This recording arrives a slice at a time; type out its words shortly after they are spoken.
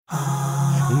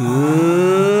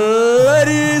Ladies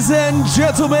and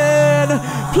gentlemen,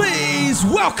 please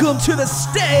welcome to the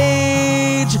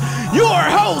stage your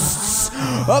hosts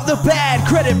of the Bad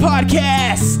Credit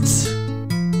Podcast,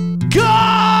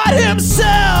 God himself,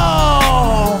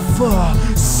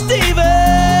 Steven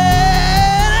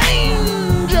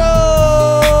Angel.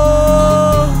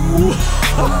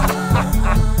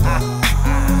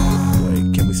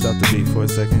 Wait, can we stop the beat for a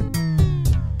second?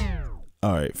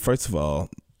 All right, first of all,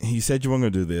 you said you weren't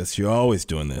going to do this. You're always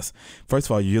doing this. First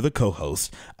of all, you're the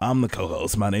co-host. I'm the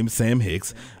co-host. My name is Sam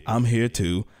Hicks. I'm here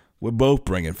too. We're both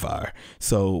bringing fire.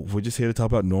 So we're just here to talk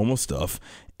about normal stuff.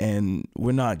 And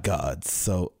we're not gods.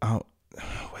 So I'm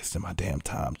wasting my damn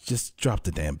time. Just drop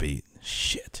the damn beat.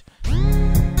 Shit.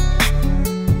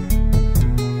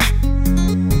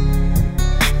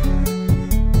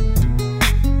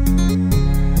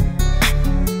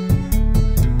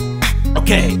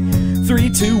 Okay, 3,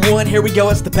 2, 1, here we go.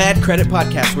 It's the Bad Credit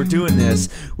Podcast. We're doing this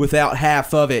without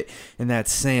half of it, and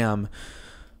that's Sam.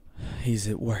 He's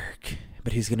at work,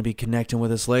 but he's going to be connecting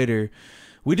with us later.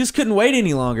 We just couldn't wait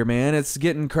any longer, man. It's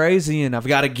getting crazy, and I've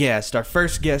got a guest, our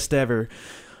first guest ever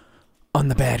on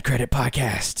the Bad Credit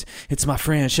Podcast. It's my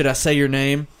friend. Should I say your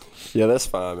name? Yeah, that's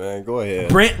fine, man. Go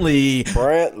ahead. Brantley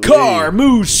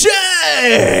Carmouche.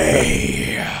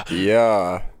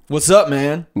 Yeah. What's up,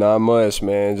 man? Not much,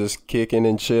 man. Just kicking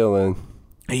and chilling.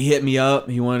 He hit me up.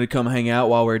 He wanted to come hang out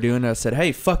while we were doing it. I said,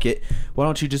 hey, fuck it. Why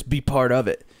don't you just be part of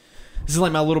it? This is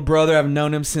like my little brother. I've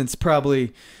known him since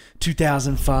probably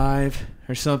 2005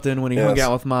 or something when he hung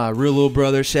out with my real little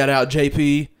brother. Shout out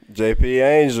JP. JP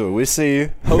Angel, we see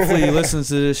you. Hopefully he listens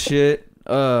to this shit.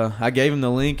 I gave him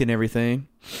the link and everything.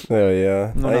 Hell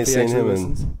yeah. I ain't seen him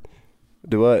in...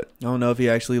 Do what? I don't know if he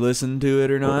actually listened to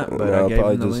it or not, but I gave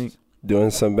him the link.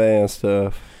 Doing some band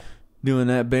stuff. Doing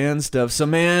that band stuff. So,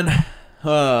 man,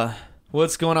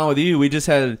 what's going on with you? We've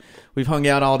hung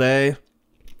out all day.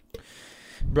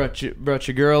 Brought your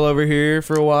girl over here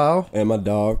for a while. And my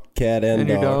dog, cat and dog.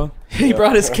 Your dog. He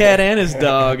brought his cat and his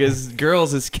dog. His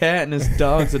girl's his cat and his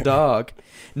dog's a dog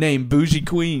named Bougie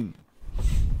Queen.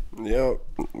 Yep.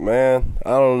 Man,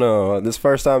 I don't know. This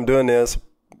first time doing this,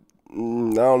 I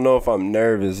don't know if I'm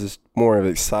nervous. It's more of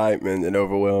excitement that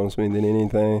overwhelms me than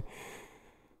anything.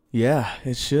 Yeah,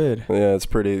 it should. Yeah, it's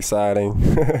pretty exciting.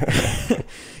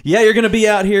 Yeah, you're going to be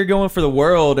out here going for the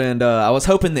world, and I was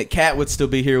hoping that Kat would still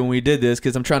be here when we did this,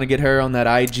 because I'm trying to get her on that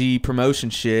IG promotion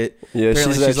shit. Yeah,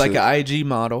 apparently she's like an IG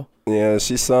model. Yeah,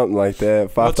 she's something like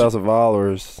that. 5,000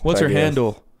 followers. What's her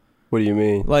handle? What do you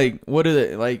mean? Like, what are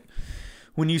they, like,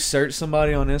 when you search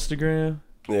somebody on Instagram?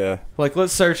 Yeah. Like,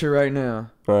 let's search her right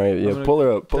now. All right, yeah, pull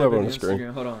her up. Pull her up on the screen.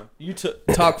 Hold on. You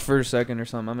talk for a second or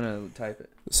something. I'm going to type it.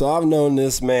 So I've known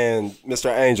this man,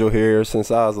 Mr. Angel here, since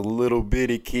I was a little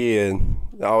bitty kid.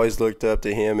 I always looked up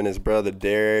to him and his brother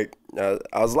Derek. I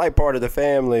was like part of the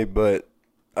family, but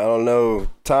I don't know.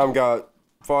 Time got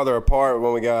farther apart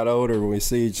when we got older, when we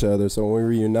see each other. So when we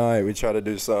reunite, we try to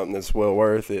do something that's well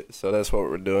worth it. So that's what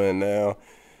we're doing now.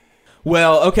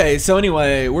 Well, okay, so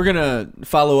anyway, we're going to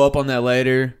follow up on that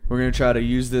later. We're going to try to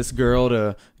use this girl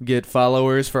to get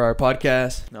followers for our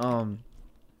podcast.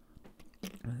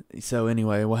 So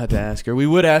anyway, we'll have to ask her. We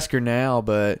would ask her now,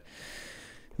 but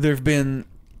there have been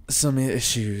some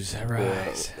issues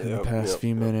arise in the past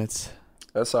few minutes.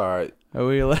 That's all right. Are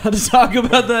we allowed to talk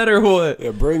about that or what? Yeah,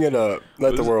 bring it up.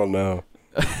 Let the world know.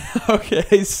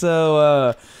 Okay,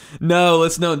 so no,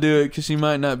 let's not do it because she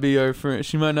might not be our friend.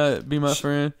 She might not be my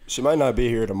friend. She might not be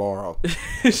here tomorrow.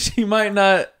 She might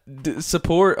not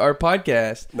support our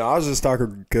podcast. No, I was just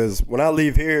talking because when I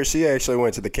leave here, she actually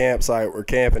went to the campsite we're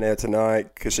camping at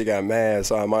tonight because she got mad,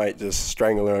 so I might just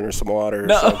strangle her under some water or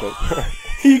something.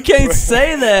 You can't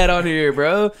say that on here,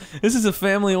 bro. This is a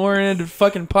family-oriented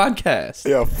fucking podcast.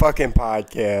 Yeah, fucking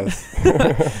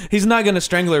podcast. He's not going to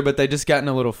strangle her, but they just got in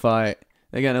a little fight.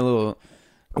 They got in a little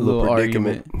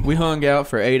argument. We hung out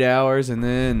for 8 hours, and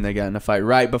then they got in a fight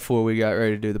right before we got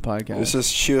ready to do the podcast. It's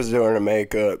just she was doing her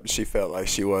makeup. She felt like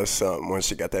she was something when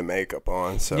she got that makeup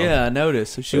on. So yeah, I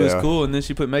noticed. So she was cool, and then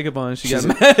she put makeup on, and she got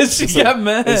mad. She got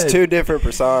mad. It's two different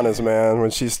personas, man. When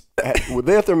she's with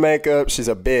her makeup, she's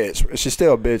a bitch. She's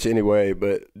still a bitch anyway,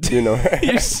 but you know.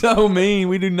 You're so mean.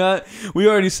 We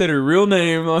already said her real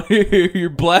name on here. You're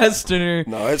blasting her.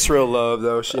 No, it's real love,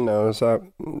 though. She knows.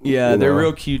 Yeah, they're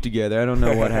real cute together. I don't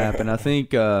know what happened. I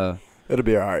think it'll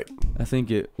be all right. I think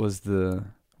it was the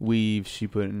weave she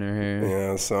put in her hair.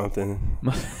 Yeah, something.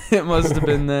 It must have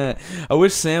been that. I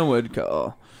wish Sam would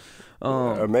call.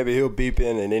 Or maybe he'll beep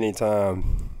in at any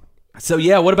time. So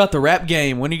yeah, what about the rap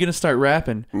game? When are you gonna start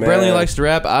rapping? Man. Bradley likes to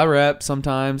rap. I rap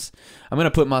sometimes. I'm gonna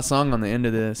put my song on the end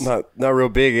of this. Not real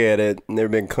big at it. Never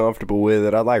been comfortable with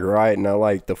it. I like writing. I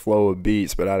like the flow of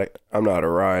beats, but I'm not a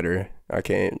writer. I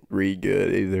can't read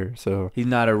good either. So He's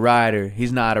not a writer.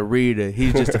 He's not a reader.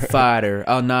 He's just a fighter.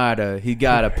 All nighter. He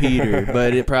got a Peter,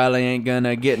 but it probably ain't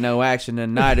gonna get no action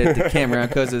tonight at the campground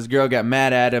because his girl got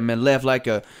mad at him and left like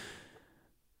a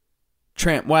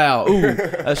tramp. Wow. Ooh,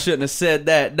 I shouldn't have said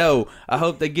that. No. I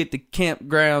hope they get the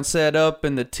campground set up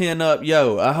and the tent up.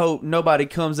 Yo, I hope nobody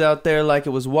comes out there like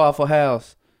it was Waffle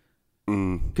House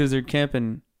because they're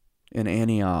camping in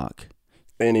Antioch.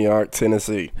 Antioch,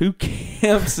 Tennessee. Who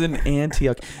camps in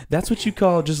Antioch? That's what you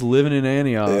call just living in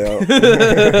Antioch.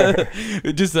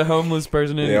 Yeah. Just a homeless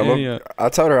person in Antioch. I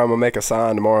told her I'm gonna make a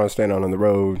sign tomorrow and stand on the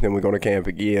road. Then we're gonna camp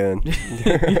again.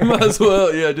 You might as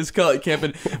well, just call it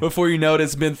camping. Before you know it,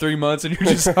 it's been 3 months and you're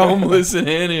just homeless in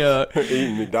Antioch.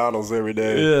 Eating McDonald's every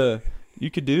day. Yeah, you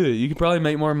could do it. You could probably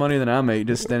make more money than I make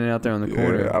just standing out there on the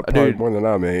corner. Yeah, I probably more than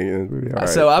I made. It'd be all right.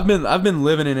 So I've been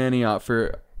living in Antioch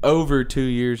for over 2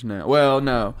 years now. Well,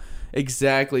 no,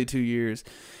 exactly 2 years.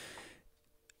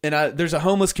 And there's a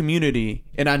homeless community,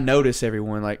 and I notice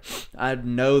everyone. Like, I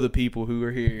know the people who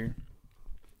are here.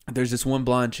 There's this one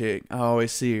blonde chick. I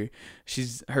always see her.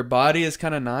 Her body is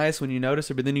kind of nice when you notice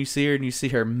her, but then you see her and you see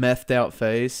her methed out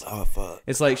face. Oh, fuck.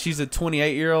 It's like she's a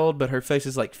 28-year-old, but her face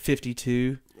is like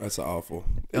 52. That's awful.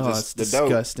 It's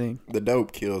disgusting. The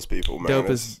dope kills people, man. Dope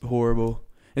is horrible.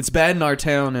 It's bad in our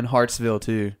town in Hartsville,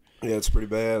 too. Yeah, it's pretty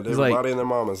bad. It's Everybody like and their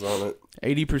mamas on it.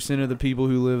 80% of the people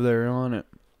who live there are on it.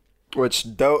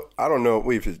 Which dope? I don't know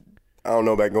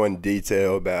about going in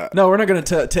detail about. No, we're not going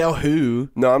to tell who.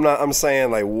 No, I'm not. I'm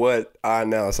saying like what I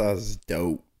analyze as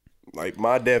dope. Like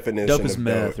my definition. Dope is of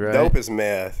meth, dope. right? Dope is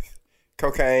meth.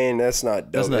 Cocaine. That's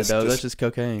not dope. That's not dope. That's just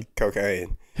cocaine.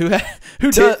 Cocaine. Who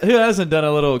hasn't done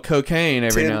a little cocaine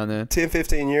every now and then? 10,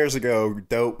 15 years ago,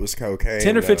 dope was cocaine.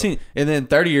 10 or 15, and then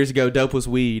 30 years ago, dope was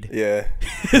weed. Yeah.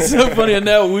 It's so funny, and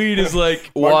now weed is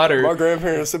like water. My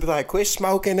grandparents would be like, quit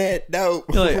smoking that dope.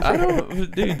 You're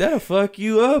like, dude, that'll fuck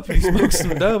you up. You smoke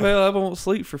some dope, hell, I won't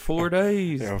sleep for 4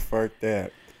 days. Yeah, fuck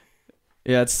that.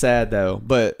 Yeah, it's sad, though.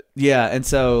 But, yeah, and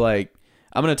so, like,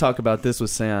 I'm going to talk about this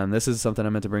with Sam. This is something I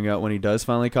meant to bring up when he does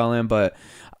finally call in, but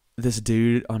this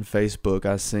dude on Facebook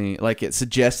I seen, like, it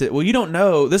suggested, well, you don't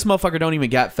know, this motherfucker don't even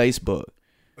got Facebook.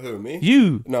 Who, me?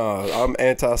 You. No, I'm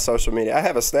anti-social media. I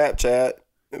have a Snapchat,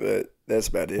 but that's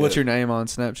about it. What's your name on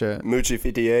Snapchat?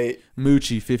 Moochie58.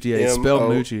 Moochie58. Spell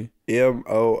Moochie.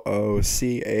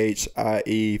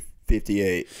 Moochie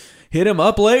 58. Hit him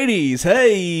up, ladies.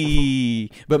 Hey.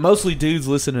 But mostly dudes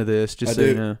listen to this, just so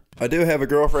you know. I do have a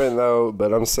girlfriend, though,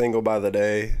 but I'm single by the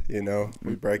day. You know,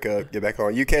 we break up, get back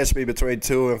on. You catch me between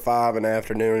 2 and 5 in the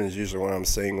afternoon is usually when I'm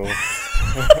single.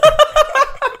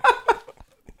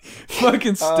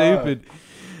 Fucking stupid.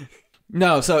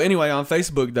 No, so anyway, on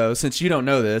Facebook, though, since you don't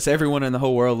know this, everyone in the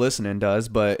whole world listening does,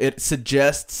 but it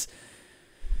suggests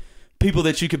people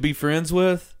that you could be friends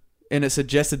with. And it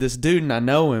suggested this dude, and I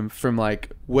know him from,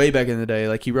 like, way back in the day.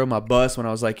 Like, he rode my bus when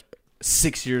I was, like,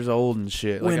 6 years old and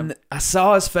shit. Like, when I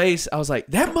saw his face, I was like,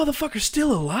 that motherfucker's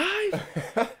still alive?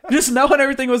 Just knowing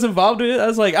everything was involved in it, I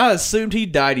was like, I assumed he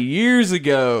died years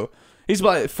ago. He's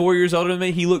about 4 years older than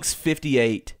me. He looks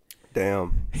 58.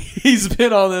 Damn. He's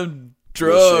been on them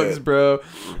drugs, bro.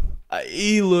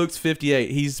 He looks 58.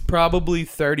 He's probably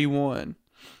 31.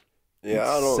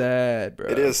 Yeah, it's sad, bro.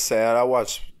 It is sad.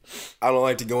 I don't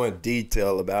like to go in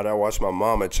detail about it. I watched my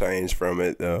mama change from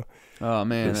it, though. Oh,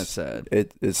 man, that's sad.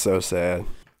 It's so sad.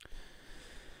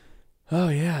 Oh,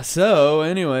 yeah. So,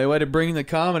 anyway, way to bring the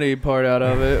comedy part out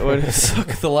of it. Way to suck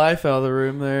the life out of the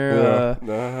room there.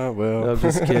 Well. I'm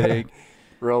just kidding.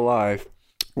 Real life.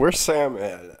 Where's Sam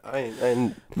at? I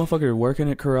ain't Motherfucker working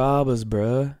at Carrabba's,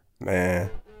 bruh. Man.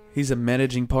 He's a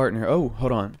managing partner. Oh,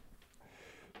 hold on.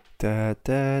 That's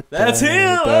him.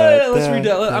 Hey, let's read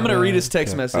that. I'm gonna read his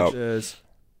text message as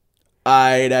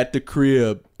 "Aight at the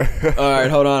crib." All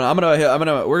right, hold on.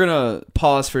 We're gonna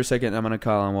pause for a second. I'm gonna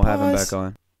call him. We'll have him back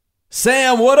on.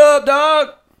 Sam, what up, dog?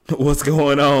 What's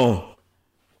going on?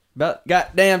 About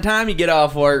goddamn time you get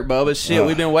off work, Bubba. Shit,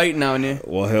 we've been waiting on you.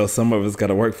 Well, hell, some of us got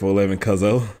to work for a living,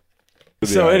 cuzzo.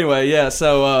 So anyway, yeah.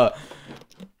 So,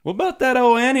 what about that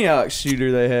old Antioch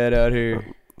shooter they had out here?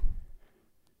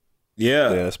 Yeah,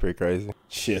 that's pretty crazy.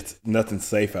 Shit, nothing's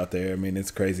safe out there. I mean, it's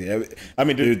crazy. I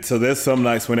mean, dude, so there's some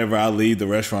nights whenever I leave the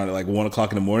restaurant at like 1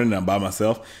 o'clock in the morning and I'm by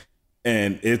myself,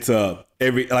 and it's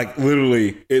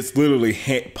it's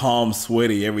literally palm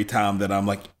sweaty every time that I'm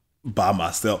like by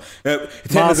myself.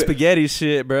 Mom spaghetti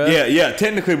shit, bro. Yeah.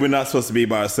 Technically, we're not supposed to be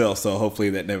by ourselves, so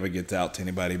hopefully that never gets out to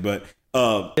anybody. But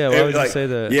Yeah, why would you say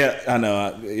that? Yeah, I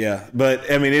know. Yeah,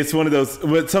 but I mean, it's one of those.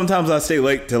 But sometimes I stay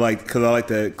late to because I like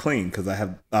to clean because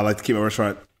I like to keep my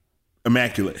restaurant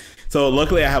immaculate. So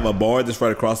luckily, I have a bar that's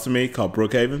right across from me called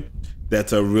Brookhaven.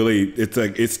 That's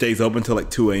it stays open till like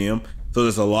 2 a.m. So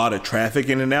there's a lot of traffic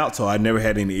in and out. So I never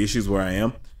had any issues where I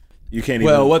am. You can't.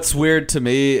 Well, what's weird to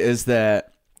me is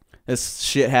that this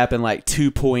shit happened like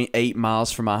 2.8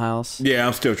 miles from my house. Yeah,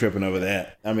 I'm still tripping over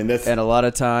that. I mean, and a lot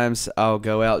of times I'll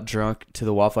go out drunk to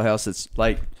the Waffle House. It's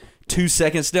like 2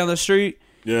 seconds down the street.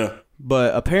 Yeah.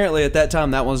 But apparently at that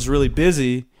time that one was really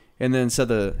busy. And then so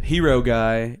the Hero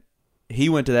guy, he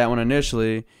went to that one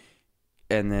initially,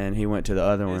 and then he went to the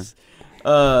other one.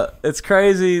 It's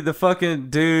crazy. The fucking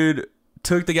dude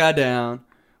took the guy down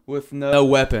with no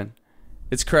weapon.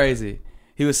 It's crazy.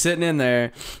 He was sitting in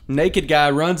there. Naked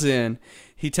guy runs in.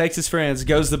 He takes his friends,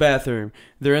 goes to the bathroom.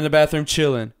 They're in the bathroom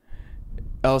chilling.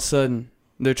 All of a sudden,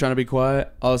 they're trying to be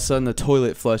quiet. All of a sudden, the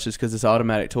toilet flushes because it's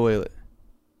automatic toilet.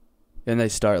 And they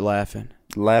start laughing.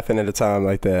 Laughing at a time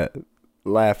like that.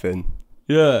 Laughing.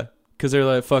 Yeah, because they're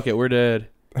like, fuck it, we're dead.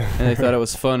 And they thought it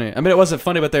was funny. I mean, it wasn't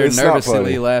funny, but they were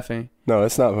nervously laughing. No,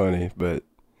 it's not funny, but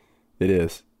it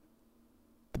is.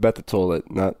 About the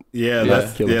toilet, not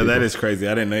that is crazy.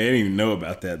 I didn't even know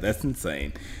about that. That's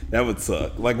insane. That would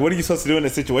suck. Like, what are you supposed to do in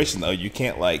this situation though? You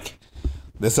can't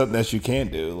there's something that you can't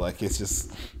do. Like,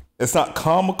 it's not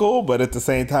comical, but at the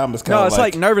same time, it's kind of it's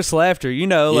like nervous laughter. You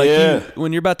know, like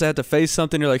when you're about to have to face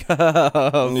something, you're like, oh,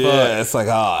 fuck. Yeah, it's like,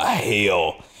 oh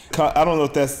hell. I don't know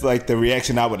if that's like the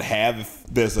reaction I would have if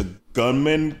there's a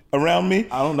gunman around me.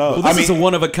 I don't know. Well, this is a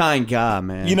one-of-a-kind guy,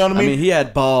 man. You know what I mean? I mean, he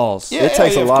had balls. Yeah, it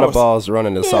takes a lot of balls to run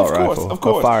an assault rifle. Of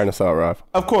course. Fire an assault rifle.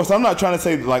 Of course. I'm not trying to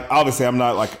say, like, obviously I'm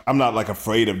not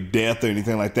afraid of death or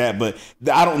anything like that, but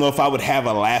I don't know if I would have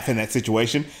a laugh in that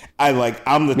situation.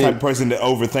 I'm the type of person that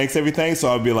overthinks everything,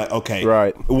 so I'd be like, okay.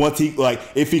 Right. Once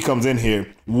if he comes in here,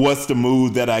 what's the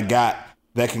move that I got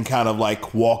that can kind of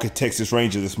like walk a Texas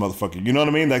Ranger this motherfucker? You know what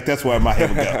I mean? Like, that's where my head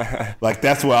would go. Like,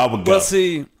 that's where I would go. Well,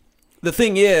 see, the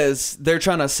thing is, they're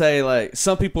trying to say, like,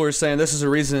 some people are saying this is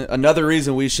another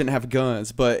reason we shouldn't have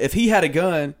guns. But if he had a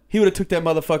gun, he would have took that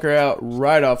motherfucker out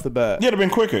right off the bat. Yeah, it'd have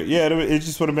been quicker. Yeah, it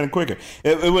just would have been quicker.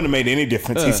 It wouldn't have made any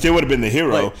difference. He still would have been the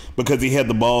hero because he had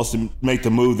the balls to make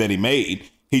the move that he made.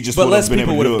 He just would have been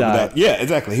able to do it without. Yeah,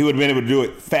 exactly. He would have been able to do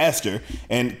it faster,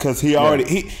 and because he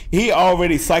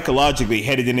already psychologically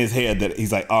had it in his head that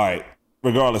he's like, all right,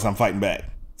 regardless, I'm fighting back.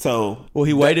 So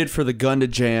he waited for the gun to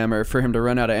jam or for him to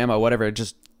run out of ammo, whatever.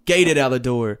 Just gated out the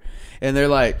door, and they're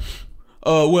like,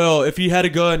 "Oh well, if you had a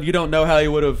gun, you don't know how he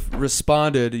would have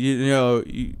responded.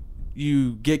 You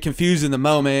get confused in the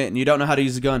moment, and you don't know how to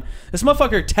use a gun." This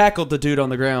motherfucker tackled the dude on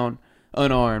the ground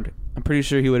unarmed. I'm pretty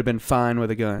sure he would have been fine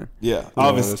with a gun. Yeah,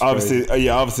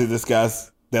 obviously, this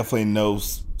guy's definitely no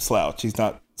slouch. He's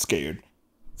not scared.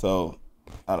 So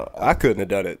I couldn't have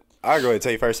done it. I'll go ahead and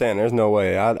tell you firsthand. There's no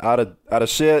way. I'd have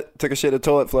shit, took a shit in the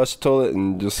toilet, flushed the toilet,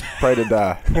 and just pray to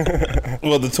die.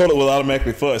 Well, the toilet will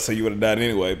automatically flush, so you would have died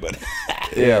anyway. But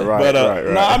yeah, right.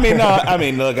 Right. I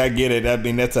mean, look, I get it. I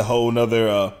mean, that's a whole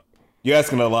nother. You're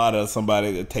asking a lot of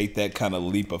somebody to take that kind of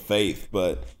leap of faith,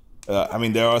 but. I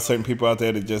mean, there are certain people out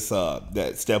there that just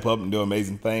that step up and do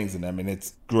amazing things, and I mean,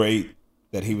 it's great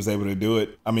that he was able to do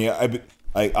it. I mean,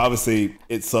 obviously,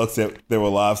 it sucks that there were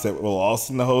lives that were lost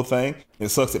in the whole thing. It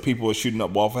sucks that people were shooting up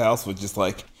Waffle House, which just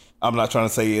like, I'm not trying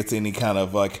to say it's any kind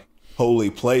of like holy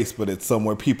place, but it's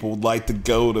somewhere people like to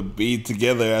go to be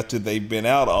together after they've been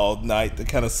out all night to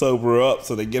kind of sober up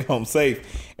so they get home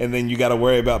safe. And then you got to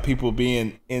worry about people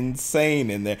being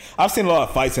insane in there. I've seen a lot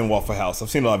of fights in Waffle House. I've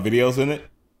seen a lot of videos in it.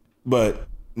 But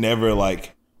never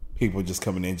like people just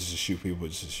coming in just to shoot people,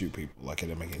 Like, it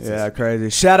doesn't make any sense. Yeah,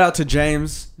 crazy. Shout out to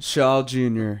James Shaw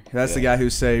Jr. That's the guy who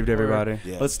saved everybody.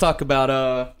 Yeah. Let's talk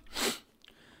about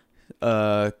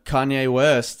Kanye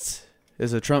West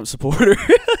is a Trump supporter.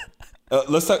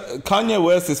 Let's talk. Kanye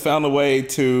West has found a way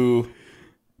to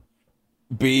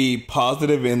be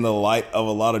positive in the light of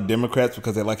a lot of Democrats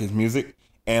because they like his music,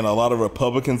 and a lot of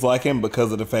Republicans like him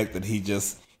because of the fact that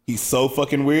he's so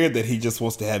fucking weird that he just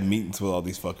wants to have meetings with all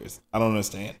these fuckers. I don't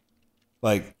understand.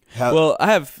 Like, how? Well, I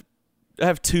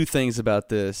have two things about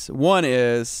this. One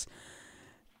is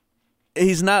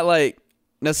he's not like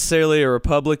necessarily a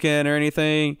Republican or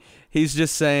anything. He's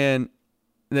just saying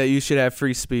that you should have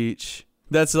free speech.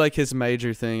 That's like his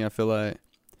major thing, I feel like.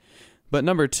 But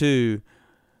number two,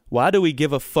 why do we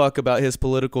give a fuck about his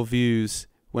political views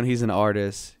when he's an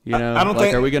artist? You know, I don't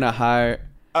think. Are we gonna hire?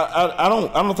 I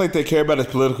don't think they care about his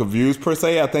political views per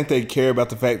se. I think they care about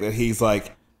the fact that he's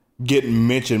like getting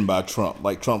mentioned by Trump.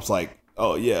 Like, Trump's like,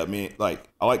 oh yeah, man, like,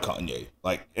 I like Kanye.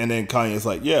 Like, and then Kanye's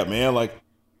like, yeah, man, like,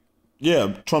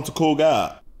 yeah, Trump's a cool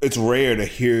guy. It's rare to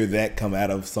hear that come out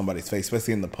of somebody's face,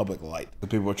 especially in the public light. The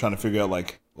people are trying to figure out,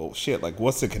 like, well, shit, like,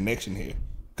 what's the connection here?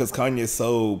 Because Kanye's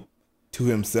so to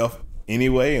himself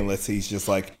anyway, unless he's just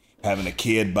like having a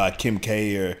kid by Kim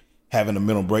K or having a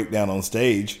mental breakdown on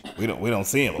stage. We don't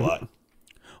see him a lot. Well,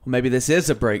 maybe this is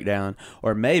a breakdown,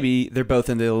 or maybe they're both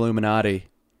in the Illuminati.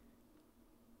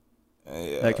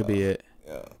 That could be it.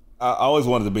 Yeah. I always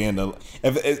wanted to be in the.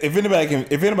 If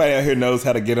anybody out here knows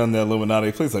how to get on the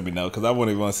Illuminati, please let me know, because I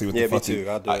want to see what the fuck. Yeah, me too.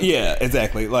 I'll do it. Yeah,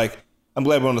 exactly. Like, I'm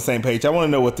glad we're on the same page. I want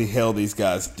to know what the hell these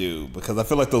guys do, because I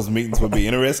feel like those meetings would be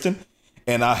interesting,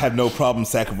 and I have no problem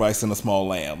sacrificing a small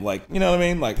lamb. Like, you know what I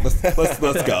mean? Like, let's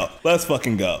go. Let's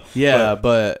fucking go. Yeah,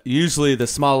 but usually the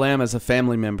small lamb is a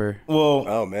family member. Well,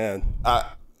 Oh man.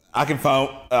 I can find.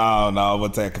 Oh no, I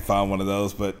wouldn't say I can find one of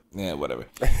those, but yeah, whatever.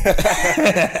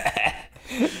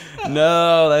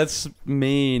 No, that's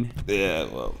mean. Yeah,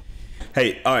 well.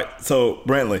 Hey, all right. So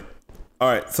Brantley. All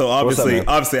right. So obviously, man?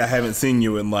 I haven't seen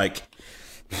you in like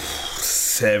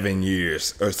 7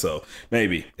 years or so,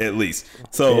 maybe at least.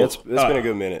 So Yeah, it's been a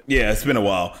good minute. Yeah, it's been a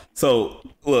while. So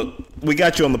look, we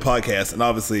got you on the podcast, and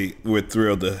obviously we're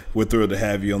thrilled to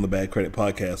have you on the Bad Credit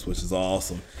Podcast, which is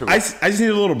awesome. I just need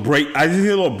a little break. I just need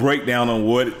a little breakdown on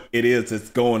what it is that's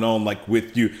going on, like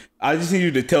with you. I just need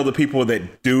you to tell the people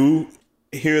that do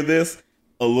hear this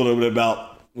a little bit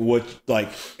about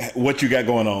what you got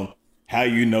going on, how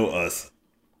you know us,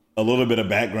 a little bit of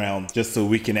background, just so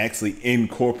we can actually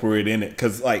incorporate in it.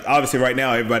 Because like obviously right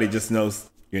now everybody just knows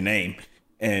your name,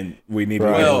 and we need.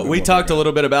 Right. Well, we talked a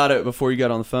little bit about it before you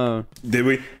got on the phone. Did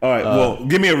we? All right. Well,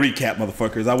 give me a recap,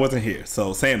 motherfuckers. I wasn't here,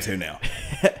 so Sam's here now.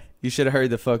 You should have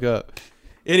hurried the fuck up.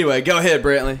 Anyway, go ahead,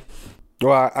 Brantley.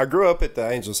 Well, I grew up at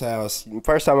the Angels house.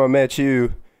 First time I met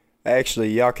you,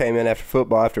 actually, y'all came in after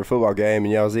a football game,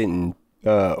 and y'all was eating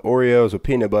Oreos with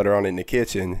peanut butter on it in the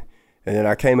kitchen. And then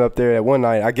I came up there that one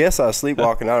night. I guess I was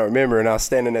sleepwalking. I don't remember. And I was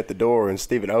standing at the door, and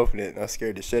Steven opened it, and I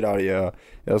scared the shit out of y'all.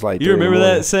 It was like You remember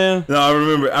that, Sam? No, I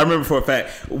remember for a fact.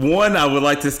 One, I would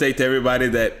like to state to everybody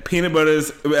that peanut butter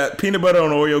on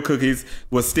Oreo cookies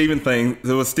was Steven's thing. It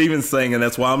was Steven's thing, and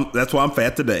that's why I'm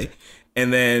fat today.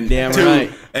 And then Damn two,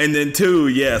 right. And then two,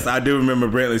 yes, I do remember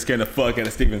Brantley scaring the fuck out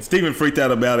of Steven. Steven freaked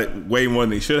out about it way more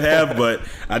than he should have, but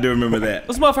I do remember that.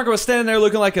 This motherfucker was standing there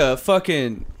looking like a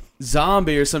fucking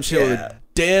zombie or some shit with a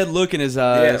dead look in his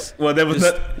eyes. Yeah. Well, that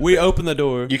was we opened the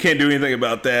door. You can't do anything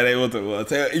about that. It was.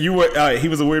 You were. All right, he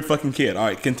was a weird fucking kid. All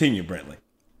right, continue, Brantley.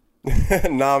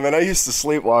 Nah, man, I used to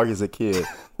sleepwalk as a kid.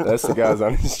 That's the guys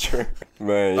on this trip.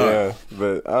 Man, yeah.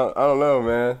 But I don't know,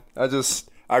 man.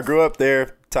 I grew up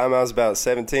there. Time I was about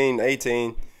 17,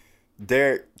 18.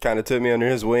 Derek kind of took me under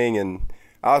his wing, and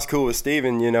I was cool with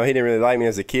Steven. You know, he didn't really like me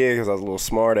as a kid because I was a little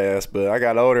smart ass. But I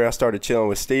got older, I started chilling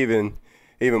with Steven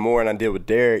even more than I did with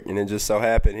Derek. And it just so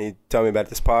happened he told me about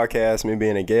this podcast, me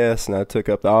being a guest, and I took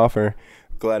up the offer.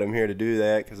 Glad I'm here to do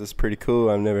that because it's pretty cool.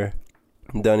 I've never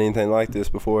done anything like this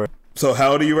before. So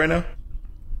how old are you right now?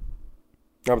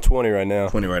 I'm 20 right now.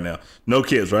 20 right now. No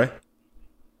kids, right?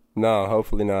 No,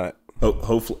 hopefully not.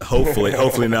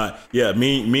 Hopefully not. Yeah,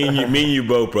 me and you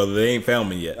both, brother. They ain't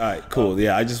found me yet. All right, cool.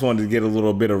 Yeah, I just wanted to get a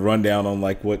little bit of rundown on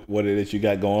like what it is you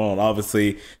got going on.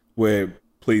 Obviously, we're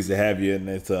pleased to have you, and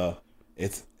it's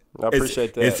I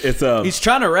appreciate that. He's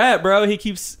trying to rap, bro. He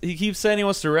keeps saying he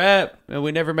wants to rap, and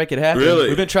we never make it happen. Really?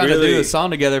 We've been trying to do a song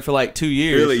together for like 2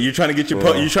 years. Really, you're trying to get your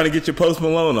Post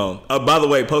Malone on. By the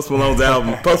way, Post Malone's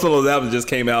album just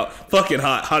came out. Fucking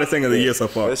hot, hottest thing of the year so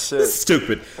far. This shit- It's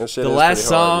stupid. The last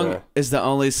song is the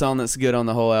only song that's good on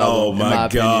the whole album. Oh in my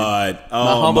god! Opinion.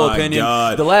 My humble opinion.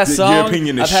 God. The last song your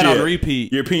opinion is I've had shit. on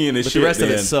repeat. Your opinion is but shit. The rest man.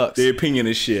 of it sucks. The opinion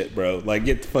is shit, bro. Like,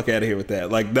 get the fuck out of here with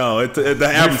that. Like, no, the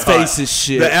album's hot. face is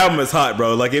shit. The album is hot,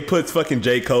 bro. Like, it puts fucking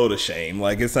J. Cole to shame.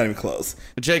 Like, it's not even close.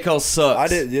 J. Cole sucks. I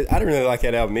didn't really like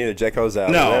that album either. J. Cole's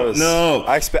album. No.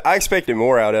 I expected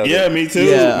more out of it. Yeah, me too.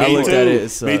 Yeah, I me looked too. at it. It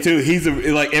sucked. Me too. He's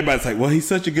like everybody's like, well, he's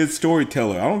such a good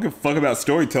storyteller. I don't give a fuck about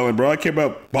storytelling, bro. I care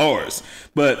about bars.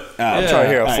 But I'm trying to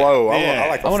hear a flow. Yeah. I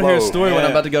like a I want flow. to hear a story when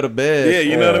I'm about to go to bed. Yeah,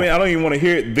 you know what I mean? I don't even want to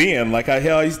hear it then. Like, I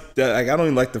don't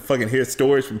even like to fucking hear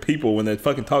stories from people when they're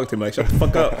fucking talking to me. Like, shut the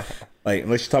fuck up. Like,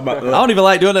 unless you talk about... I don't even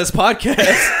like doing this podcast.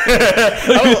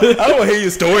 I don't want to hear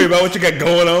your story about what you got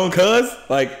going on, cuz.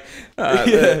 Like,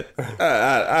 it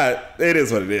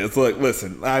is what it is. Look,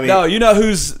 listen. I mean... No, you know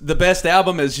who's the best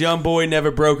album is Young Boy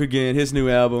Never Broke Again, his new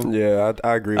album. Yeah,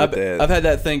 I agree with that. I've had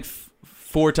that thing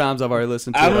 4 times. I've already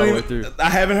listened to it all the way through. I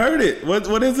haven't heard it.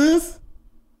 What is this?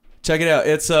 Check it out.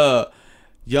 It's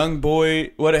Young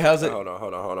Boy. How's it? Hold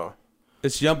on.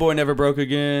 It's Young Boy Never Broke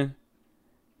Again.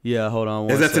 Yeah, hold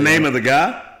on. Is that the name of the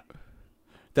guy?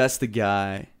 That's the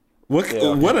guy.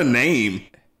 What a name.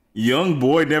 Young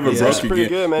boy never broke That's again. pretty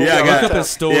good, man. Yeah, I Look got up his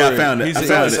story. Yeah, I found it. He's I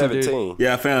found it. 17.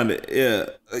 Yeah, I found it.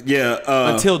 Yeah.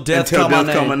 Until Death Call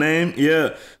My Name.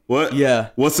 Yeah. What? Yeah.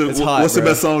 What's the It's hot, the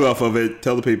bro. best song off of it?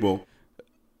 Tell the people.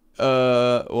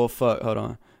 Well, fuck. Hold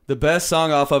on. The best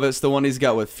song off of it's the one he's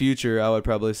got with Future, I would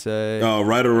probably say. Oh,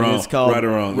 Right or And Wrong. It's called Right or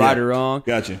Wrong. Right Yeah. or Wrong.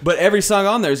 Gotcha. But every song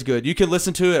on there is good. You can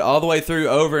listen to it all the way through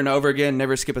over and over again.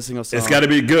 Never skip a single song. It's got to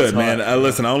be good, It's man. hot. I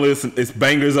only listen. It's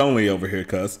bangers only over here,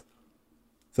 cuz.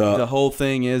 So The whole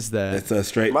thing is that. it's a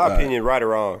straight. My opinion, Right or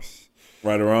Wrong.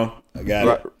 Right or Wrong. I got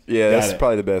Right, it. yeah, Got that's it.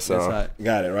 probably the best It's song. hot.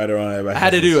 Got it. Right or Wrong. Everybody I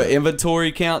had to has do this. an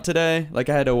inventory count today. Like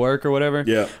I had to work or whatever.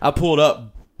 Yeah. I pulled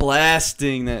up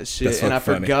blasting that shit, That's and I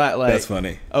fucking funny. forgot. Like, That's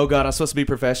funny. oh god, I'm supposed to be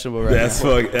professional right That's now.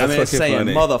 fucking. That's I mean, it's fucking saying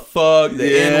funny. motherfuck, the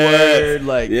Yes. N word,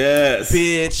 like Yes.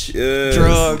 bitch, Yes.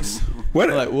 drugs. What?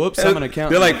 Like, whoops, I'm an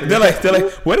accountant. They're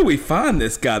like, where do we find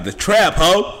this guy? The trap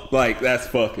hoe? Like, that's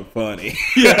fucking funny.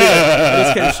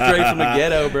 I just came straight from the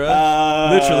ghetto, bro.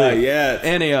 Literally. Yes.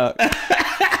 Antioch.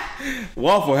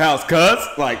 Waffle House, cuz.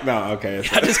 Like, no, okay.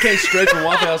 I just came straight from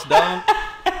Waffle House, dog.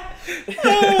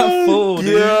 I'm full,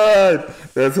 dude. God,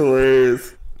 that's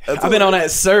hilarious. That's I've been on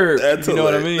that syrup. That's You know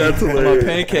what I mean? That's On hilarious. my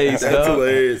pancakes, That's dog.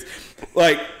 hilarious.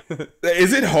 Like,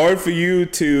 is it hard for you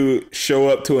to show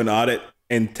up to an audit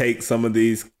and take some of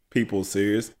these people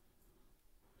serious?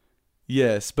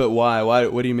 Yes, but why? Why?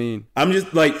 What do you mean? I'm just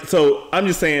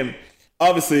saying,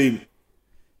 obviously,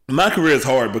 my career is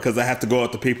hard because I have to go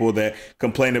out to people that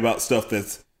complain about stuff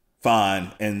that's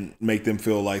fine and make them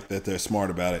feel like that they're smart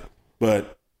about it.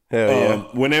 But Hell yeah.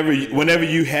 whenever you're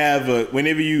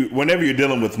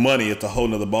dealing with money, it's a whole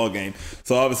nother ball game.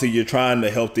 So obviously you're trying to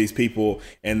help these people,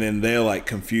 and then they're like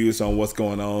confused on what's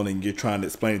going on, and you're trying to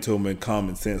explain it to them in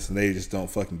common sense, and they just don't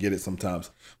fucking get it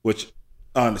sometimes. Which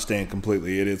I understand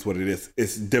completely. It is what it is.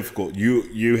 It's difficult.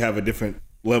 You have a different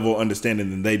level of understanding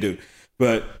than they do.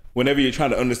 But whenever you're trying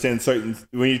to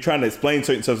when you're trying to explain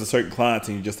certain stuff to certain clients,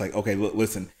 and you're just like, okay, look,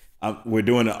 listen, we're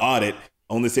doing an audit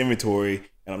on this inventory,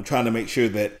 and I'm trying to make sure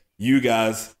that you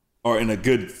guys are in a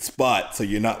good spot, so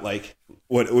you're not like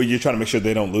you're trying to make sure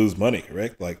they don't lose money,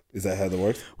 correct? Like, is that how that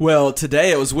works? Well,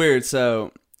 today it was weird.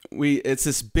 So it's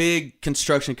this big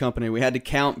construction company. We had to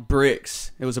count bricks.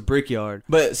 It was a brickyard.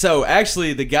 But so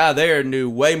actually the guy there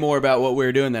knew way more about what we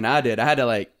were doing than I did. I had to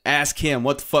like ask him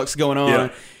what the fuck's going on.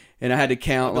 Yeah. And I had to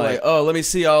count like, oh, let me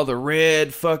see all the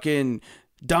red fucking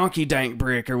donkey dank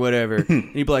brick or whatever.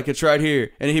 And he'd be like, it's right here.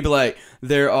 And he'd be like,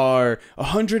 there are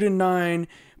 109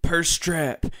 per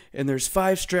strap, and there's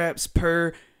 5 straps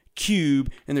per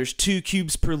cube, and there's 2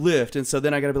 cubes per lift. And so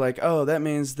then I gotta be like, oh, that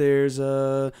means there's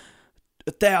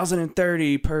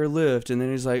 1,030 per lift. And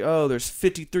then he's like, oh, there's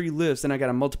 53 lifts. Then I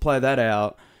gotta multiply that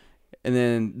out, and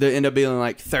then there end up being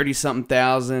like 30-something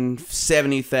thousand,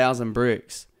 70,000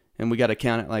 bricks, and we gotta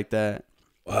count it like that.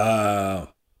 Wow.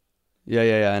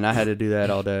 Yeah. And I had to do that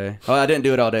all day. Oh, I didn't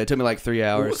do it all day. It took me like 3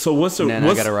 hours. So what's the? And then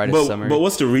I gotta write a summary. But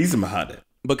what's the reason behind it?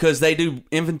 Because they do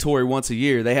inventory once a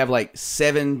year. They have like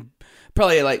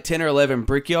probably like 10 or 11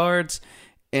 brickyards,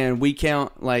 and we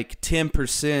count like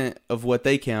 10% of what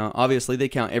they count. Obviously, they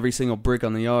count every single brick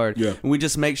on the yard. Yeah. And we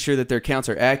just make sure that their counts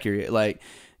are accurate. Like,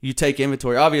 you take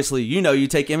inventory. Obviously, you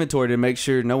take inventory to make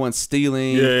sure no one's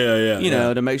stealing. Yeah. You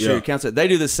know, to make sure your counts. They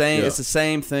do the same. Yeah. It's the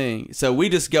same thing. So we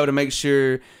just go to make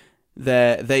sure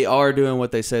that they are doing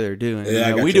what they say they're doing. Yeah, I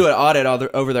got we you. do an audit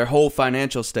over their whole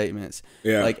financial statements.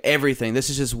 Yeah. Like everything. This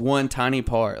is just one tiny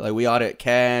part. Like we audit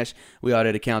cash, we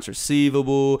audit accounts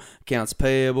receivable, accounts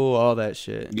payable, all that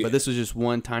shit. Yeah. But this was just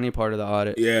one tiny part of the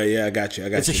audit. Yeah, I got you.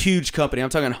 It's a huge company. I'm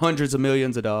talking hundreds of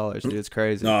millions of dollars, dude. It's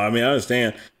crazy. No, I mean, I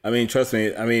understand. I mean, trust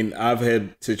me. I mean, I've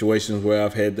had situations where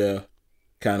I've had the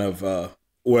kind of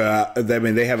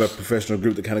they have a professional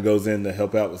group that kind of goes in to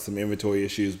help out with some inventory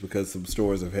issues because some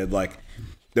stores have had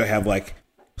they'll have like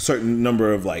a certain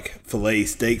number of like filet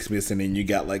steaks missing, and you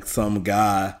got like some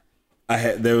guy.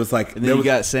 There was like, and then you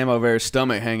got Sam over his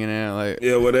stomach hanging out. Like,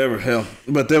 yeah, whatever, hell.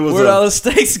 But there was where'd all the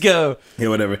steaks go? Yeah,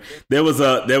 whatever. There was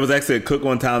actually a cook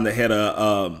one time that had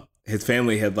his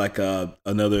family had like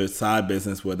another side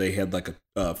business where they had like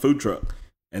a food truck,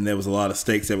 and there was a lot of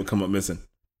steaks that would come up missing.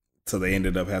 So they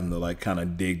ended up having to like kind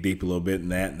of dig deep a little bit in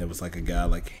that, and there was like a guy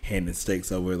like handing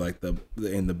steaks over like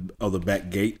in the other back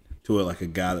gate to it, like a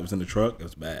guy that was in the truck. It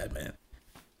was bad, man.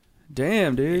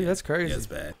 Damn, dude, that's crazy. Yeah, it's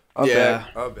bad. I'm Yeah.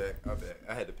 back.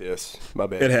 I had to piss. My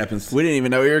bad. It happens. We didn't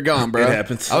even know you were gone, bro. It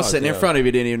happens. I was sitting in front of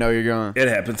you, didn't even know you were gone. It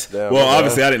happens. Yeah, well, well,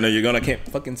 obviously I didn't know you're gonna. I can't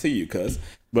fucking see you, cuz.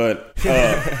 But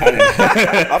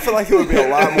I feel like it would be a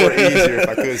lot more easier if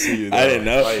I could see you. Though. I didn't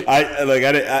know. Like,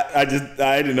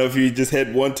 I didn't know if you just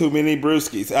had one too many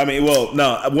brewskis. I mean, well,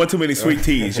 no, one too many sweet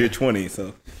teas. You're 20,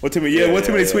 so one too many. One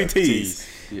too many sweet teas.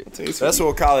 That's what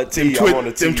we'll call it. Tea. I'm on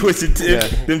the tea.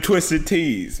 Them twisted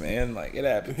teas, man. Like it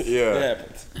happens. Yeah, it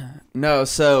happens. No,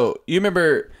 so you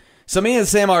remember? So me and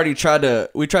Sam already tried to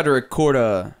record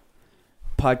a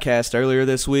podcast earlier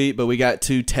this week, but we got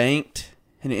too tanked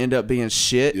and it ended up being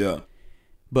shit. Yeah.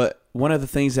 But one of the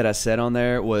things that I said on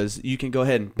there was you can go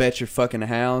ahead and bet your fucking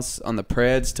house on the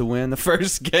Preds to win the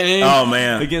first game. Oh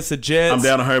man, against the Jets. I'm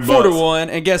down $100. 4-1,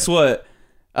 and guess what?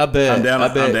 I bet.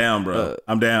 I'm down, bro.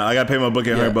 I'm down. I got to pay my bookie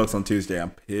 $100 on Tuesday.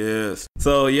 I'm pissed.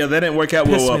 So yeah, that didn't work out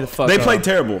well. They played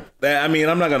terrible. I mean,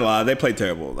 I'm not gonna lie. They played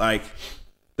terrible. Like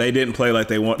they didn't play like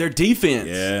they want. Their defense.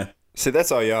 Yeah. See,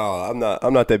 that's all y'all.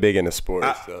 I'm not that big into sports.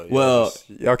 So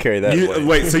y'all carry that.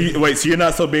 Wait, so you're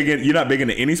not so big in? You're not big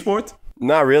into any sports?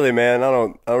 Not really, man. I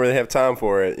don't really have time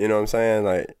for it. You know what I'm saying?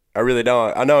 Like, I really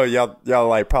don't. I know y'all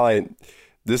like probably.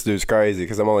 This dude's crazy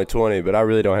because I'm only 20, but I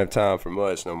really don't have time for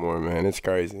much no more, man. It's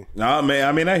crazy. No, man.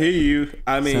 I mean, I hear you.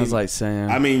 I mean, sounds like Sam.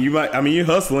 I mean, you're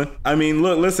hustling. I mean,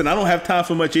 look, listen. I don't have time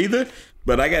for much either.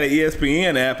 But I got an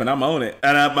ESPN app and I'm on it,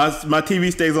 and my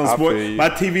TV stays on sport. My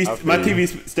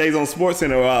TV stays on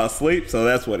SportsCenter while I sleep, so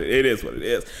that's what it is. What it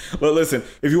is. But listen,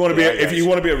 if you want to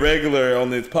be a regular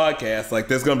on this podcast, like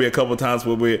there's gonna be a couple times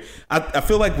where I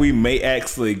feel like we may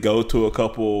actually go to a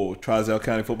couple Trousdale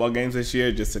County football games this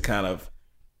year just to kind of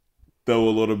throw a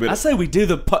little bit. I say we should do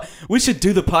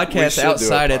the podcast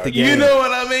outside at the game. You know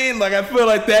what I mean? Like I feel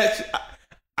like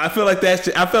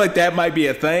that might be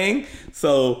a thing.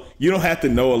 So you don't have to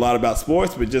know a lot about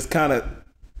sports, but just kind of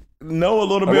know a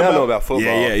little bit. I know about football.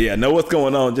 Yeah. Know what's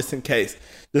going on, just in case.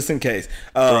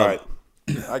 Right.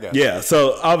 I got you. Yeah.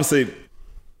 So obviously,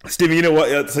 Steven, you know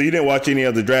what? So you didn't watch any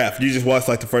of the draft. You just watched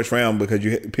like the first round because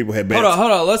people had bets.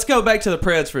 Hold on. Let's go back to the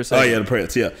Preds for a second. Oh yeah, the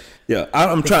Preds. Yeah.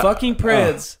 I'm trying. Fucking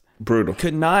Preds. Brutal.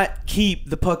 Could not keep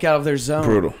the puck out of their zone.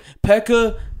 Brutal.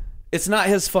 Pekka. It's not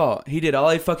his fault. He did all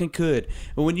he fucking could.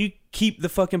 But when you keep the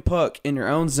fucking puck in your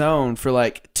own zone for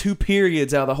like 2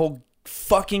 periods out of the whole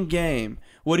fucking game,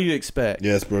 what do you expect?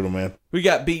 Yeah, it's brutal, man. We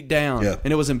got beat down. Yeah.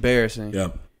 And it was embarrassing. Yeah.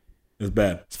 It was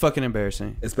bad. It's fucking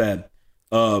embarrassing. It's bad.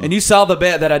 And you saw the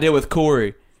bet that I did with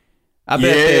Corey. I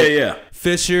bet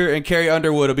Fisher and Carrie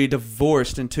Underwood will be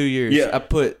divorced in 2 years. Yeah. I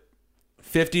put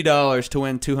 $50 to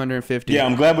win $250. Yeah,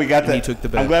 I'm glad we got that. He took the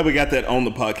bet. I'm glad we got that on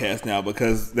the podcast now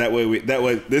because that way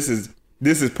this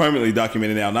is permanently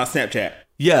documented now, not Snapchat.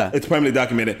 Yeah, it's permanently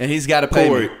documented. And he's got to pay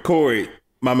me. Corey,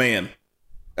 my man.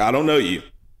 I don't know you,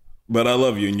 but I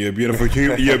love you, and you're a beautiful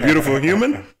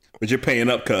human. But you're paying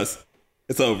up, cuz.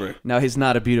 It's over. No, he's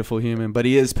not a beautiful human, but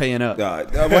he is paying up.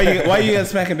 Why you guys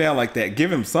smacking down like that? Give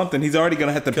him something. He's already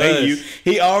gonna have to pay you.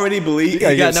 He already believes.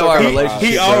 He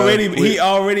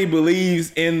already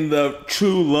believes in the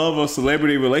true love of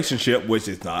celebrity relationship, which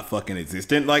is not fucking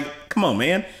existent. Like, come on,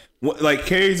 man. Like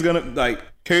Carrie's gonna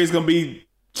be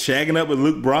shagging up with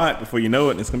Luke Bryant before you know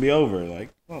it, and it's gonna be over. Like,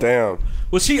 oh. Damn.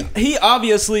 Well, he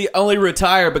obviously only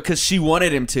retired because she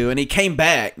wanted him to, and he came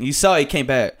back. You saw he came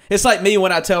back. It's like me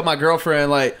when I tell my girlfriend,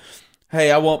 like,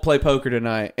 hey, I won't play poker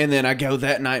tonight, and then I go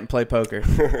that night and play poker.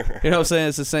 You know what I'm saying?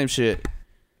 It's the same shit.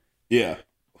 Yeah.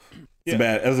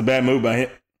 That was a bad move by him.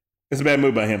 It's a bad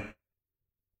move by him.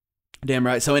 Damn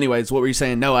right. So, anyways, what were you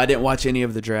saying? No, I didn't watch any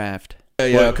of the draft.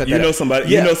 Yeah, well, you know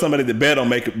somebody that bet on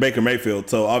Baker Mayfield,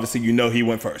 so obviously you know he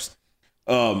went first.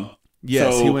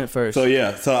 Yes, he went first.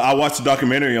 So I watched a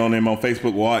documentary on him on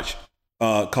Facebook Watch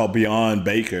called Beyond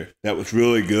Baker. That was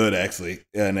really good, actually,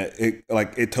 and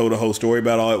it told a whole story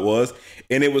about all it was,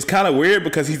 and it was kind of weird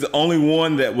because he's the only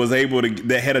one that was able to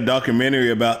that had a documentary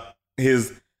about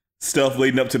his stuff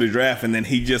leading up to the draft, and then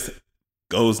he just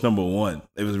goes number one.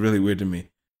 It was really weird to me.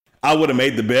 I would have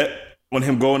made the bet on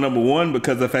him going number one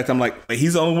because of the fact I'm like,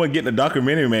 he's the only one getting a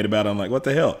documentary made about it. I'm like, what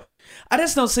the hell? I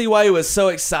just don't see why he was so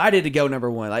excited to go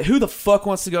number one. Like, who the fuck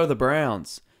wants to go to the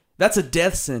Browns? That's a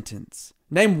death sentence.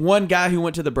 Name one guy who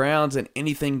went to the Browns and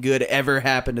anything good ever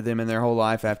happened to them in their whole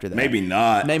life after that. Maybe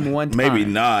not. Name one time. Maybe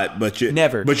not, but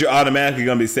never. But you're automatically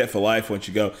going to be set for life once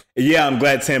you go. Yeah, I'm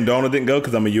glad Sam Darnold didn't go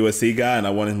because I'm a USC guy and I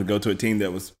wanted him to go to a team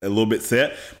that was a little bit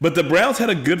set. But the Browns had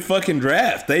a good fucking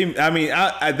draft. He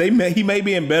may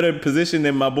be in better position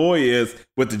than my boy is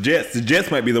with the Jets. The Jets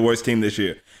might be the worst team this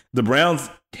year. The Browns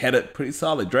had a pretty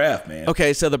solid draft, man.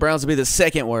 Okay, so the Browns will be the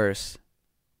second worst.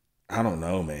 I don't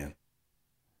know, man.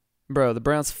 Bro, the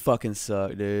Browns fucking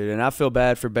suck, dude, and I feel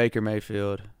bad for Baker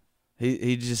Mayfield.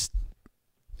 He just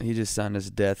signed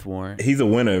his death warrant. He's a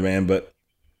winner, man, but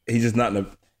he's just not in a.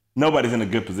 Nobody's in a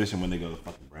good position when they go to the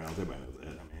fucking Browns. Everybody knows that. I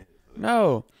mean,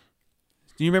 No.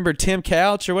 Do you remember Tim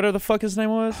Couch or whatever the fuck his name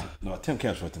was? No, Tim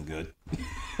Couch wasn't good.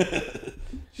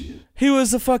 He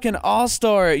was the fucking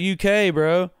all-star at UK,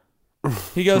 bro.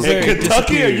 He goes there. and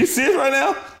Kentucky? Are you disappears. serious right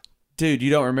now? Dude,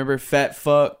 you don't remember Fat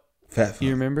Fuck? Fat fuck.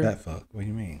 You remember? Fat fuck. What do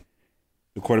you mean?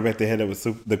 The quarterback they had that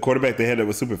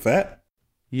was super fat?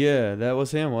 Yeah, that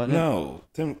was him, wasn't it? No,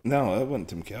 that wasn't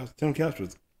Tim Couch. Tim Couch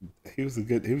was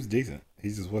decent.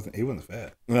 He wasn't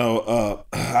fat. No,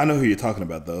 I know who you're talking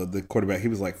about though. The quarterback, he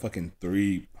was like fucking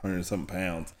 300 something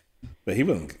pounds, but he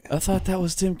wasn't. I thought that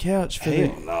was Tim Couch for the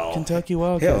Kentucky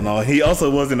Wildcats. Hell no, he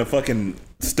also wasn't a fucking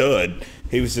stud.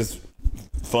 He was just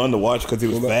fun to watch because he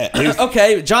was fat. He was,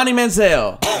 Okay, Johnny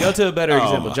Manziel. Go to a better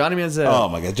example. Johnny Manziel. oh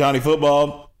my god, Johnny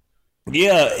Football.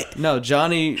 Yeah, No,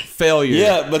 Johnny Failure.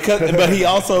 yeah, but he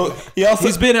also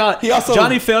He's been on. He also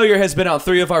Johnny Failure has been on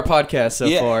 3 of our podcasts so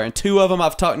far, and 2 of them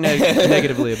I've talked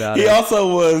negatively about. He him.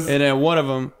 also was. And then one of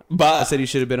them, I said he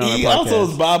should have been on our He podcast. also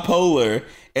was bipolar,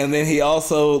 and then he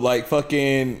also like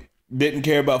fucking didn't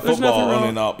care about There's football nothing on wrong.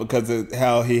 and off because of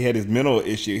how he had his mental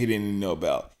issue he didn't even know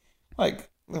about. Like,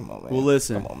 come on, man. Well,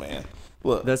 listen. Come on, man.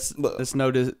 Look, That's look.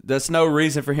 that's no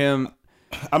reason for him.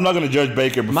 I'm not going to judge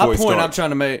Baker before My he point I'm starts. trying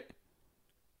to make,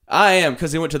 I am,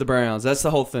 because he went to the Browns. That's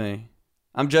the whole thing.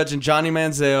 I'm judging Johnny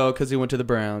Manziel because he went to the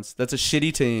Browns. That's a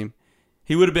shitty team.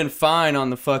 He would have been fine on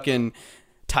the fucking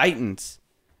Titans.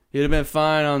 He would have been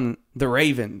fine on the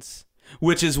Ravens,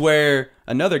 which is where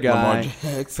another guy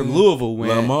from Louisville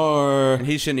went. Lamar. And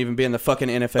he shouldn't even be in the fucking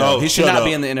NFL. He should shut not up.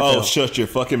 be in the NFL. Oh, shut your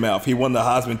fucking mouth. He won the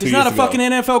Heisman 2 He's years not a ago. fucking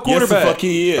NFL Yes, quarterback. the fuck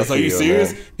he is. That's Are you you,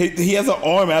 serious? man. He has an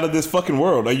arm out of this fucking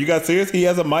world. Are you guys serious? He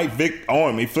has a Mike Vick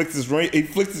arm. He flicks his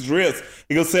wrist.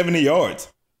 He goes 70 yards.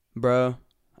 Bro,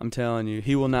 I'm telling you,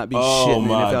 he will not be Oh shit in the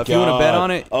my NFL. god! If you want to bet on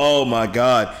it, Oh my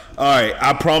god! All right,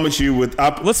 I promise you. Let's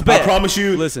bet. I promise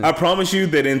you. Listen. I promise you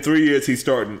that in 3 years he's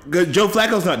starting. 'Cause Joe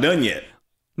Flacco's not done yet.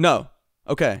 no.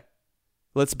 Okay.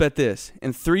 Let's bet this.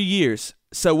 In 3 years.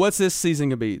 So what's this season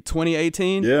going to be?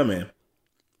 2018? Yeah, man.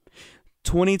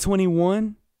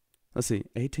 2021? Let's see.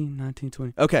 18, 19,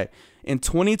 20. Okay. In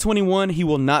 2021, he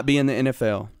will not be in the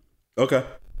NFL. Okay.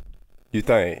 You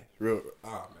think? Real? Oh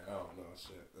man, I don't know.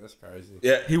 Shit, that's crazy.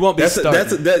 Yeah, He won't be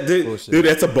starting. Dude,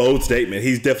 that's a bold statement.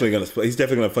 He's definitely gonna play. He's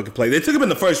definitely gonna fucking play. They took him in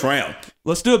the first round.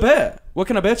 Let's do a bet. What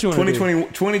can I bet you on?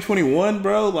 2021,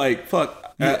 bro. Like fuck.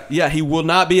 Yeah, he will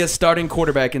not be a starting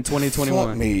quarterback in 2021.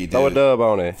 Fuck me, dude. Throw a dub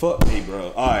on it. Fuck me,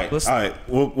 bro. All right, Let's- all right.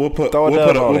 We'll put. Throw a We'll dub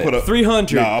put. on We'll it. put a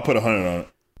 300. No, I'll put 100 on it.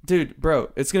 Dude,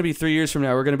 bro, it's going to be 3 years from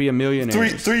now. We're going to be a millionaire.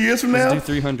 Three years from Let's now. do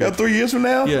 300. Yeah, 3 years from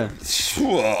now. Yeah.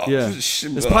 Sure. Yeah. This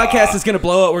podcast is going to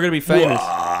blow up. We're going to be famous.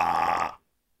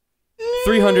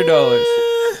 $300.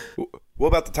 What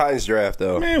about the Titans draft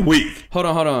though? Man, weak. Hold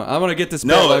on. I'm going to get this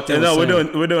bet No, locked in. no, with we're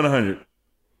Sam. doing 100.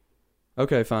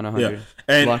 Okay, fine, 100. Yeah,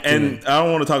 and Locked in. and I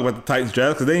don't want to talk about the Titans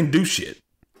draft because they didn't do shit.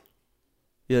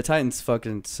 Yeah, the Titans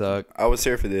fucking suck. I was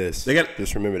here for this. They got.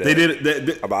 Just remember that. They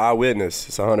did. I'm an eyewitness.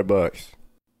 It's $100.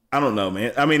 I don't know,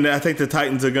 man. I mean, I think the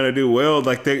Titans are gonna do well.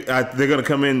 Like they're gonna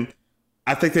come in.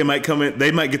 I think they might come in.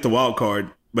 They might get the wild card,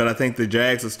 but I think the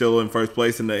Jags are still in first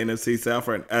place in the NFC South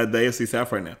the AFC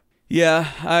South right now.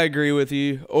 Yeah, I agree with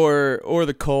you. Or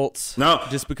the Colts. No.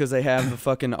 Just because they have the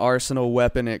fucking arsenal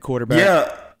weapon at quarterback.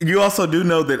 Yeah, you also do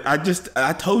know that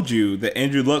I told you that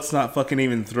Andrew Luck's not fucking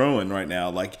even throwing right now.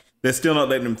 Like they're still not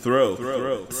letting him throw.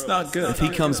 It's not good. If he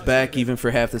comes back even for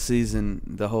half the season,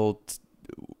 the whole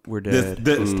we're dead.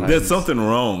 There's something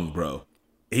wrong, bro.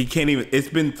 He can't even. It's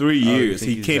been 3 years. think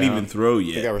He he's can't down? even throw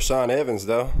They got yet. Rashawn Evans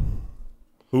though.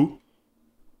 Who?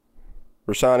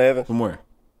 Rashawn Evans, From where?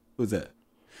 Who's that?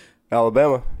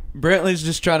 Alabama. Brantley's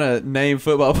just trying to name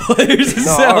football players and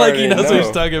No, sound I like he already knows what he's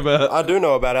know. talking about. I do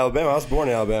know about Alabama. I was born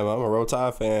in Alabama. I'm a Roll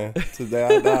Tide fan. Today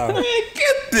I die. Man,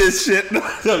 get this shit. No,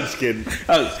 I'm just kidding.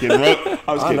 I'm just kidding.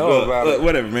 I know Look, about look, it.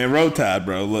 whatever, man. Roll Tide,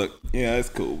 bro. Look, yeah, it's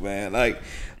cool, man. Like,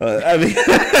 I mean,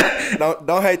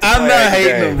 Don't hate. The I'm play not of the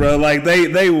hating game. them, bro. Like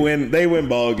they win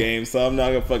ball games, so I'm not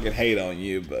gonna fucking hate on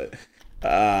you, but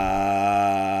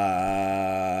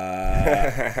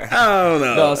I don't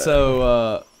know.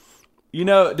 Also,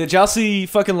 did y'all see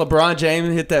fucking LeBron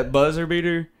James hit that buzzer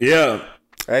beater? Yeah,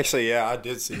 Actually, yeah, I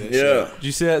did see that. yeah. Shit. Did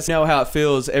you see that? See how it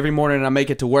feels every morning I make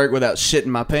it to work without shitting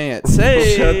my pants.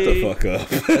 Hey, Shut the fuck up.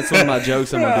 That's one of my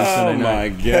jokes I'm gonna do Oh Sunday my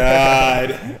night.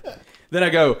 god. Then I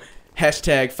go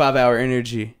hashtag 5 hour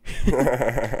energy.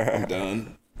 I'm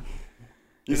done.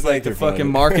 It's like the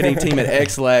fucking marketing team at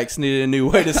X-Lax needed a new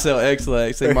way to sell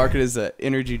X-Lax. They market it as an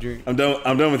energy drink. I'm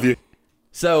done with you.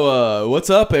 So, what's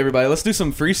up, everybody? Let's do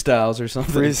some freestyles or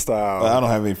something. Freestyle. I don't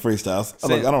have any freestyles.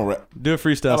 Sam. I don't rap. Do a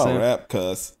freestyle, I don't Sam. rap,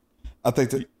 cuz. I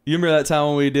think that. You remember that time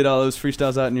when we did all those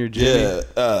freestyles out in your gym?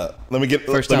 Yeah. Let me get.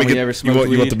 First let me time we get, ever smoked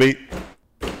you want the beat?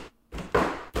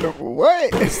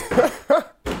 What?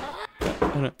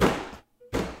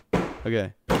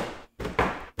 Okay.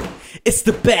 It's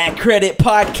the Bad Credit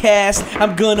Podcast.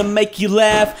 I'm gonna make you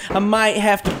laugh. I might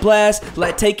have to blast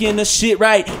like taking a shit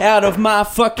right out of my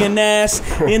fucking ass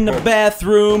in the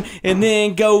bathroom and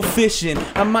then go fishing.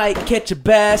 I might catch a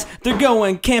bass. They're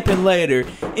going camping later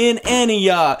in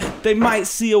Antioch. They might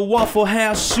see a Waffle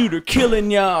House shooter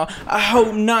killing y'all. I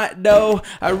hope not though.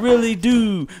 I really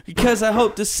do, because I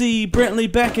hope to see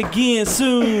Brentley back again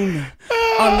soon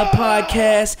on the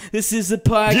podcast. This is a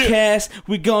podcast.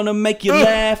 We're gonna make you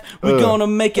laugh. We're gonna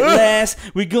make it last.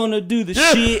 We're gonna do the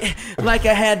shit like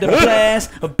I had to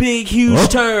blast a big huge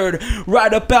turd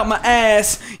right up out my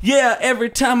ass. Yeah, every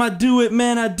time I do it,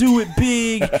 man, I do it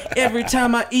big. Every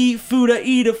time I eat food, I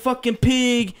eat a fucking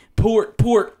pig. Pork,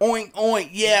 oink, oink.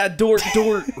 Yeah, dork. I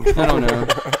don't know.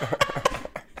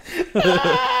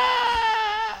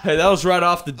 Hey, that was right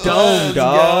off the dome,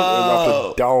 dog.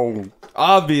 Off the dome.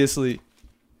 Obviously.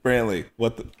 Brantley,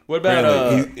 what about those are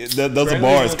Brantley, bars, you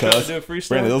wanna try to cuz. do a freestyle?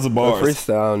 Brantley, those are bars.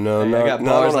 Freestyle, no, Hey, no. I got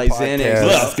not bars on a like podcast. Xanax.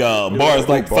 Let's go. Bars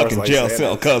like Bars fucking like jail Xanax.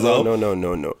 cell, cuz.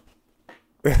 No.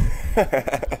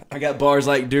 I got bars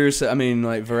like like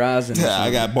Verizon. Yeah,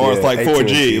 I got bars like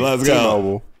 4G. Let's go.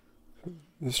 T-Mobile.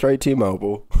 Straight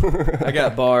T-Mobile. I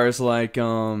got bars like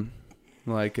a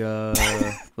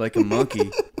monkey.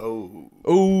 Oh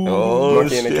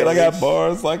Monkey in a shit! I got cage.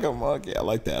 bars like a monkey. I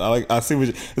like that. I see what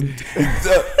you.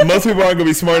 Most people aren't gonna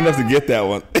be smart enough to get that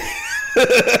one.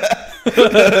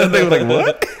 They were like,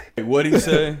 "What? What do you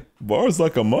say? Bars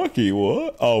like a monkey?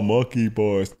 What? Oh, monkey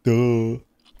bars. Duh."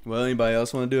 Well, anybody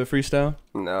else want to do a freestyle?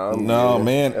 No,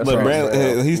 man. That's Look, right, Brand,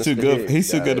 bro. he's too Mr. good. Big He's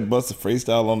too got good to it. bust a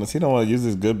freestyle on us. He don't want to use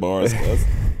his good bars.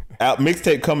 Out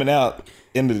mixtape coming out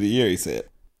end of the year. He said.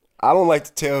 I don't like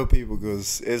to tell people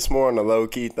because it's more on the low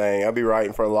key thing. I be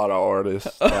writing for a lot of artists.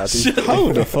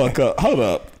 Hold the fuck up. Hold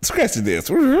up. Scratch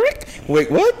this. Wait,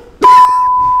 what?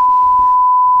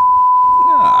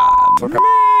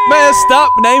 Man,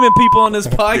 stop naming people on this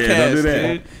podcast, don't do that.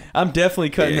 dude. I'm definitely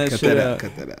cutting that cut shit that out. out.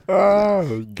 Cut that out.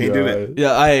 Oh, Can't do that.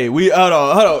 Yeah, hey, hold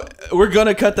on. We're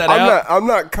gonna cut that out. I'm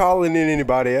not calling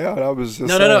anybody out. I was just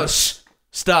No. Shh.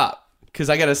 Stop, because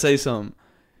I gotta say something.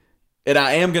 And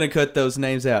I am going to cut those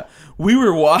names out. We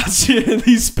were watching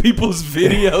these people's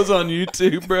videos on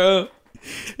YouTube, bro.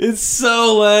 It's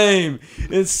so lame.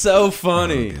 It's so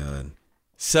funny. Oh, God.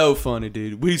 So funny,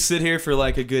 dude. We sit here for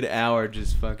like a good hour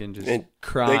just fucking And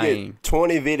crying. They get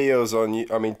 20 videos on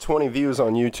 20 views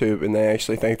on YouTube, and they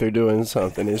actually think they're doing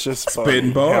something. It's just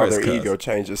Spitting funny how bars, their cuz. ego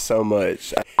changes so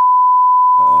much.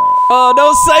 Oh,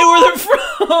 don't say where they're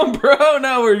from, bro.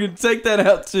 No, we're going to take that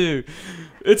out too.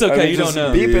 It's okay. You don't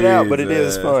know. Beep it out, but it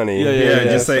is funny. Yeah,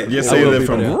 Just say I will they're beep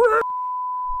from. it out.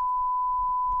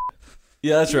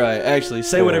 Yeah, that's right. Actually,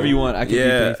 say whatever you want. I can beep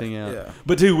anything out. Yeah.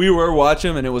 But dude, we were watching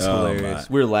them and it was Oh, hilarious.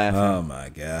 my. We were laughing. Oh my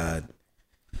God.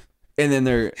 And then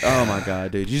oh my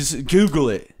God, dude. You just Google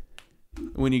it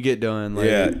when you get done. Like,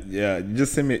 Yeah.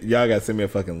 Just send me. Y'all gotta send me a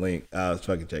fucking link. I'll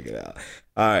fucking check it out.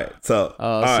 All right. So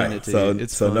I'll all send right. it to So you.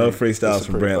 It's so no funny. freestyles It's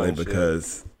from pretty Brantley fun shit.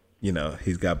 because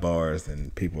he's got bars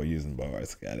and people are using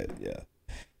bars. Got it. Yeah.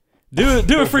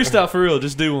 do a freestyle for real.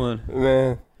 Just do one.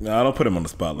 Man. No, I don't put him on the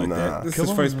spot like that. This is his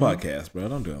Come first on, man. podcast, bro.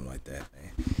 Don't do him like that,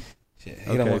 man. Shit. He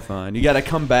Okay, don't want. fine. You got to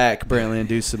come back, Brantley, and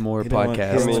do some more You don't want-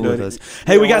 podcasts I mean, with you us.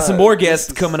 Hey, we know got some what? more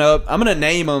guests coming up. I'm gonna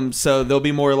name them so they'll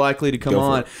be more likely to come Go for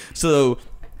on. it. So,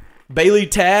 Bailey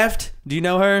Taft. Do you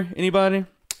know her? Anybody?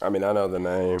 I mean, I know the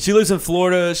name. She lives in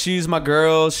Florida. She's my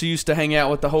girl. She used to hang out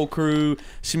with the whole crew.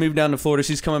 She moved down to Florida.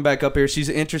 She's coming back up here. She's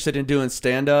interested in doing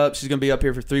stand-up. She's going to be up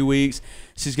here for 3 weeks.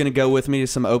 She's going to go with me to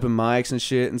some open mics and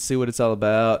shit and see what it's all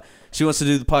about. She wants to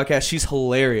do the podcast. She's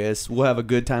hilarious. We'll have a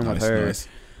good time with her. Nice.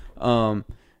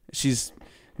 She's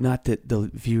not that the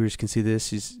viewers can see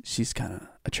this. She's kind of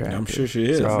attractive. I'm sure she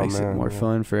is. So it Oh, makes it man, more yeah.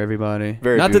 fun for everybody.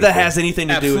 Very not that beautiful. has anything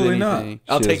to do with Absolutely not. anything.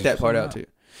 I'll She take is. that part out too.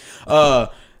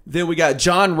 Then we got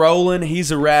John Rowland. He's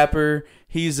a rapper.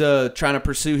 He's trying to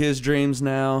pursue his dreams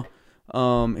now.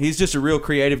 He's just a real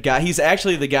creative guy. He's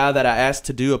actually the guy that I asked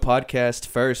to do a podcast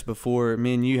first before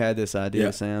me and you had this idea,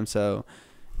 Yeah. Sam. So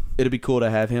it'll be cool to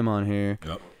have him on here.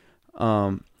 Yep.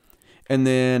 And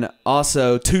then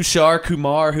also Tushar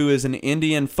Kumar, who is an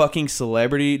Indian fucking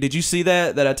celebrity. Did you see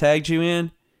that I tagged you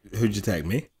in? Who'd you tag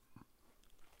me?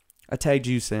 I tagged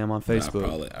you, Sam, on Facebook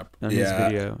on his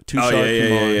video. Oh Tushar yeah.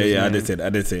 Kumar is his I name. did say it. I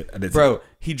did see it. Bro,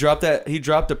 he dropped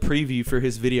a preview for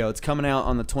his video. It's coming out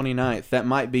on the 29th. That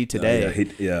might be today.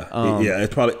 Yeah.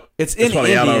 It's probably It's in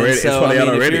probably Indian, out already. so, it's probably I out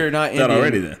mean, if already. you're not It's out Indian-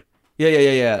 already then.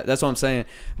 Yeah. That's what I'm saying.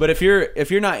 But if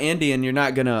you're not Indian, you're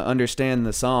not gonna understand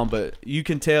the song. But you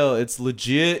can tell it's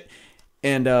legit.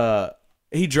 And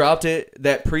he dropped it.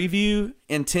 That preview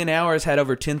in 10 hours had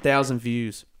over 10,000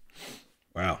 views.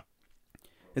 Wow,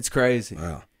 it's crazy.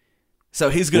 Wow. So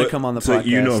he's gonna come on the podcast. So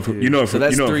you know him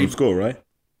from school, right?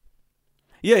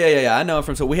 Yeah. I know him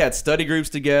from school. We had study groups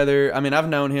together. I mean, I've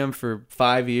known him for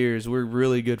 5 years. We're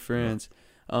really good friends.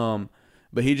 But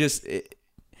he just,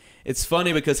 it's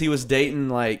funny because he was dating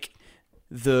like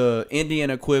the Indian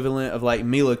equivalent of like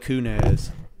Mila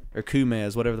Kunis or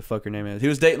Kunis, whatever the fuck her name is. He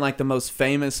was dating like the most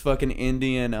famous fucking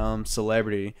Indian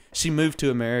celebrity. She moved to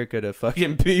America to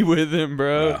fucking be with him,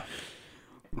 bro. Wow.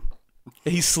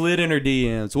 He slid in her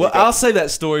DMs. Well, I'll say that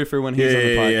story for when he's on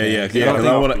the podcast.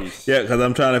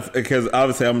 Because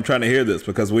obviously I'm trying to hear this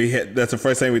because that's the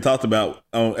first thing we talked about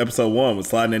on episode 1 was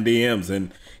sliding in DMs,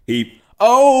 and he's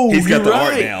got the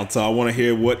art down, so I want to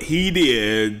hear what he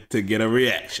did to get a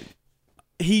reaction.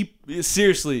 He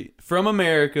seriously, from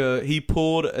America, he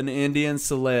pulled an Indian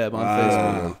celeb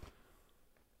on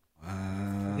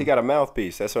Facebook. He got a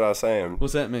mouthpiece. That's what I was saying.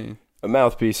 What's that mean? A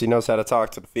mouthpiece. He knows how to talk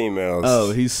to the females.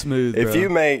 Oh, he's smooth, bro. If you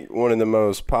make one of the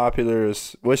most popular,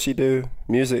 what's she do?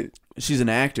 Music? She's an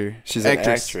actor. She's an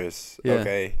actress. Yeah.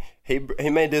 Okay. He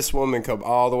made this woman come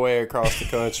all the way across the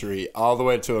country, all the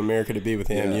way to America to be with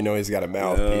him. Yeah. You know he's got a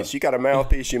mouthpiece. Yeah. You got a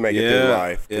mouthpiece, you make it through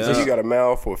life. Because if you got a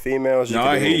mouth for females, you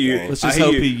can do anything. Let's just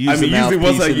hope he uses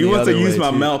you want to use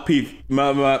my mouthpiece,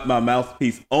 my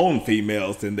mouthpiece on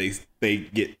females, and they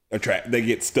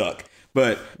get stuck.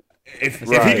 But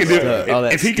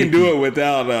if he can do it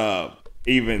without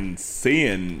even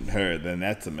seeing her, then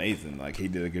that's amazing. Like he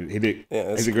did a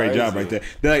great job right there.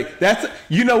 Like that's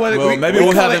what. Well, maybe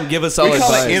we'll have him give us all advice. We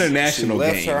call it international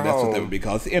game. That's what that would be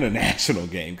called. It's the international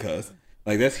game, cuz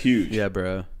like that's huge. Yeah,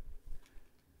 bro.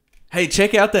 Hey,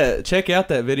 check out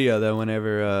that video though.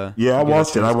 Whenever I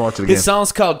watched it. I watched it again. His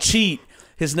song's called "Cheat."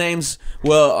 His name's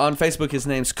on Facebook. His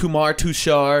name's Kumar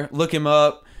Tushar. Look him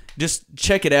up. Just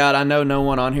check it out. I know no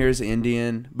one on here is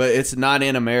Indian, but it's not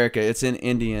in America. It's in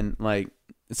Indian. Like,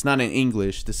 it's not in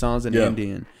English. The song's in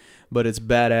Indian, but it's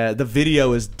badass. The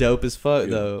video is dope as fuck,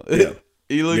 though. Yeah.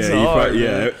 He looks hard.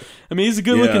 I mean, he's a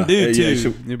good-looking dude,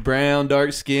 too. Brown,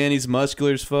 dark skin. He's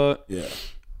muscular as fuck. Yeah.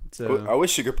 So, I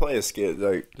wish you could play a skit.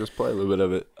 Like, just play a little bit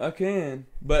of it. I can,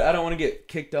 but I don't want to get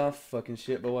kicked off fucking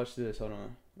shit. But watch this. Hold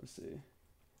on. Let's see.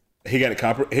 He got it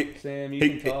copyrighted. Sam, you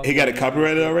can talk. He got it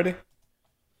copyrighted already?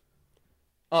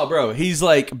 Oh, bro, he's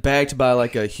like backed by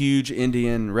like a huge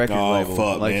Indian record label.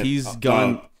 Fuck, like man. he's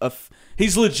gone.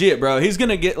 He's legit, bro. He's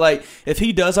gonna get like if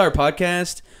he does our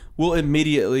podcast, we'll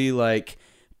immediately like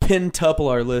pentuple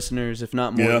our listeners, if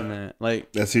not more than that.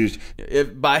 Like that's huge.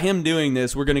 If by him doing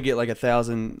this, we're gonna get like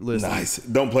 1,000 listeners. Nice.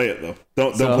 Don't play it though.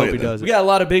 Don't play it. Does. We got a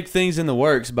lot of big things in the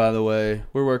works, by the way.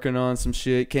 We're working on some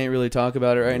shit. Can't really talk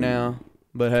about it right now,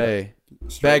 but hey.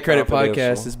 Bad Credit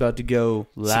Podcast is about to go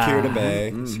live. Secure the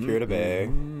bag. Secure the bag.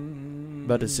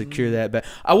 About to secure that bag.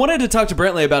 I wanted to talk to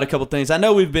Brentley about a couple things. I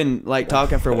know we've been like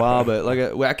talking for a while, but like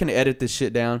I can edit this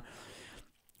shit down.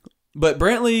 But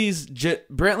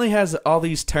Brentley has all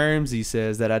these terms he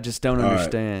says that I just don't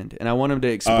understand, and I want him to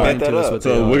explain to us what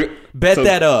they are. Bet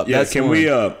that up. Yeah, that's can we?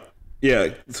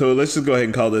 So let's just go ahead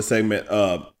and call this segment.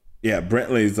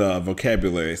 Brentley's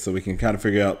vocabulary, so we can kind of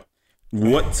figure out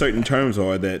what certain terms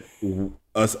are that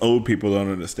us old people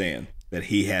don't understand that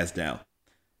he has down.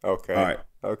 Okay. All right.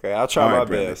 Okay. I'll try my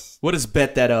best. What is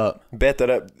bet that up? Bet that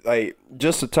up. Like,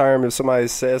 just a term if somebody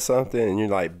says something and you're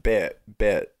like, bet.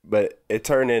 But it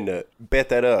turned into bet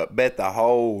that up. Bet the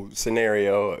whole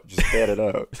scenario up. Just bet it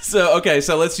up. So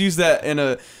let's use that in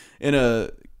a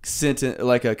sentence,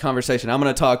 like a conversation. I'm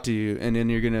going to talk to you and then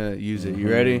you're going to use it. You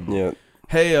ready? Yeah.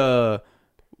 Hey,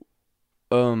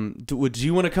 would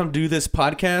you want to come do this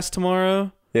podcast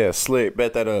tomorrow? Yeah, Slick,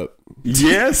 bet that up.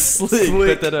 Yes, Slick,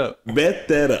 bet that up. Bet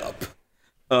that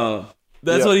up.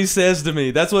 That's what he says to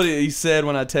me. That's what he said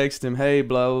when I text him. Hey,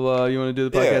 blah blah blah. You want to do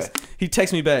the podcast? Yeah. He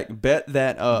texts me back. Bet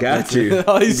that up. Got you.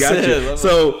 All he said.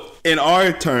 So in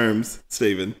our terms,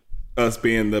 Steven, us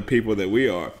being the people that we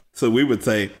are, so we would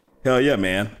say, "Hell yeah,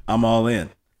 man, I'm all in."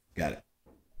 Got it.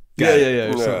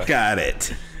 Yeah. Got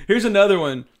it. Here's another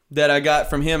one that I got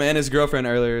from him and his girlfriend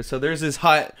earlier. So there's this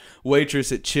hot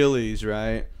waitress at Chili's,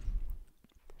 right?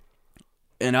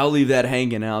 And I'll leave that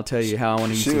hanging and I'll tell you how I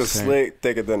want to use this. She was slick,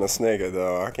 thicker than a snigger,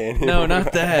 though. I can't hear. No,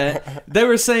 not that. They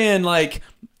were saying like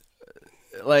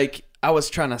I was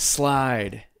trying to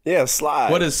slide. Yeah,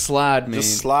 slide. What does slide mean?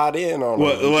 Just slide in on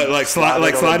what like sliding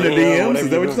the DMs? Is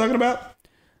that what you're talking about?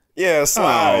 Yeah,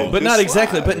 slide. But not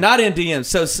exactly. But not in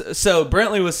DMs. So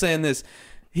Brentley was saying this.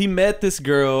 He met this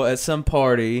girl at some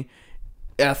party,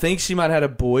 I think she might have had a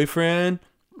boyfriend.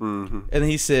 Mm-hmm. And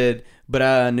he said, but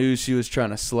I knew she was trying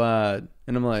to slide.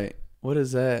 And I'm like, what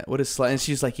is that? What is slide? And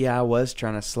she's like, yeah, I was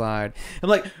trying to slide. I'm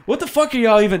like, what the fuck are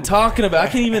y'all even talking about? I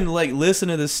can't even like listen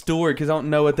to this story because I don't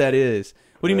know what that is.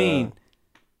 What do you mean?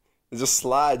 Just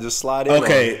slide in.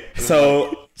 Okay,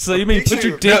 So you mean put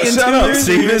your dick into shut up, her?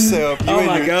 Steven. yourself. Oh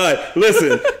my God!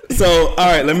 Listen. So all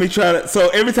right, let me try to. So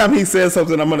every time he says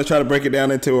something, I'm gonna try to break it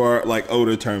down into our like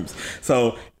older terms.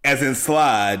 So as in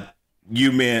slide,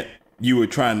 you meant you were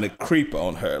trying to creep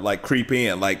on her, like creep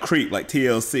in, like creep, like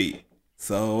TLC.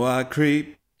 So I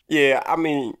creep. Yeah, I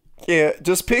mean, yeah,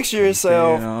 just picture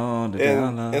yourself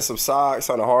in some socks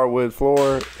on a hardwood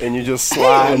floor, and you just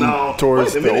slide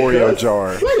towards the Oreo jar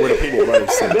with a peanut butter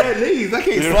sip. Bad knees. I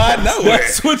can't slide nowhere.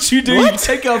 That's what you do. You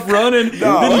take off running,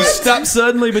 then you stop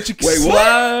suddenly, but you can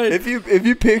slide. If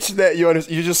you picture that, you're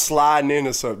just sliding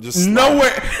into something. Just slide.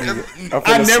 Nowhere.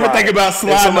 I never slide. think about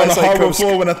sliding on the somebody say, hardwood "Come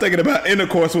floor when I'm thinking about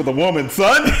intercourse with a woman,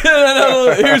 son.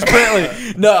 No, here's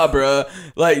Brantley. Nah, bruh.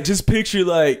 Like, just picture,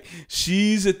 like,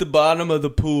 she's at the bottom of the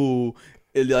pool,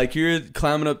 and, like, you're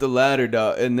climbing up the ladder,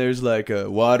 dog, and there's, like, a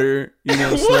water,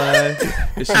 slide.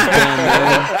 And she's down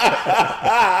there.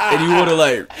 And you want to,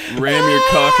 like, ram your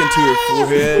cock into her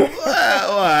forehead.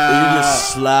 Wow. And you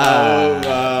just slide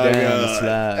down the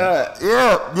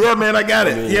slide. Yeah, man, I got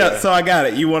it. Yeah, so I got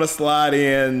it. You want to slide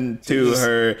into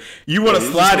her. You want to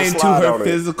slide into her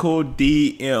physical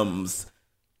DMs.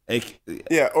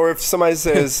 Yeah, or if somebody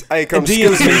says, "Hey, come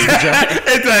DMs scoop me," means vagina.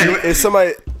 Exactly.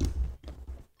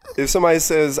 If somebody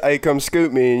says, "Hey, come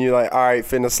scoop me," and you're like, "All right,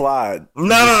 finna slide." No.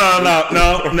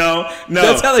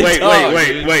 That's how they talk,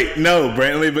 Wait. No,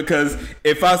 Brantley, because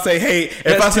if I say, hey,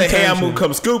 I'm gonna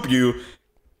come scoop you,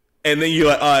 and then you're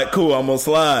like, all right, cool, I'm gonna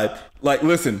slide. Like,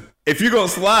 listen. If you're gonna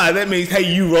slide, that means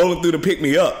hey, you rolling through to pick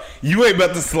me up. You ain't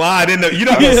about to slide into. You're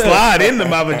not gonna slide into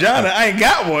my vagina. I ain't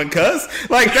got one, cuz.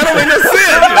 Like that don't make no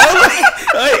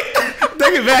sense.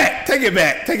 Like,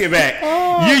 take it back.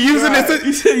 You're using this.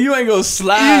 You said you ain't gonna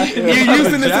slide. You're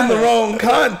using this in the wrong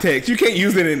context. You can't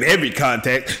use it in every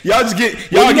context. Y'all just get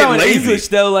in lazy. English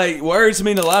though, like words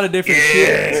mean a lot of different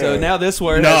shit. So now this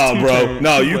word. has two terms,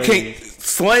 No, two you ways. can't.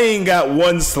 Slang got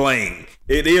one slang.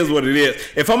 It is what it is.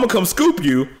 If I'm gonna come scoop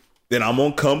you, then I'm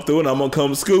gonna come through and I'm gonna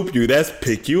come scoop you. That's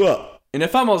pick you up. And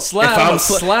if I'm gonna slide, I'm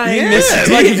sliding yeah, this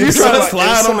like dick. if you're trying to If slide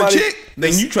on a somebody- chick,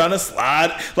 then you trying to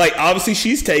slide. Like obviously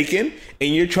she's taken,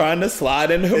 and you're trying to slide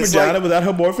into her It's vagina like- without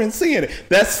her boyfriend seeing it.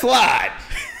 That's slide.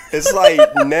 It's like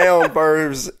noun,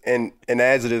 verbs, and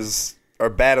adjectives are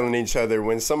battling each other.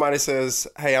 When somebody says,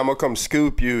 "Hey, I'm gonna come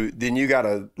scoop you," then you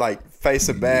gotta like face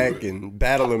it back and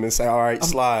battle them and say, "All right,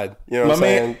 slide." You know what I'm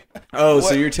saying? Oh,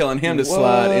 so you're telling him to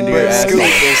slide into your But ass. scoop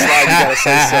and slide, you gotta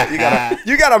say something.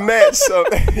 You gotta match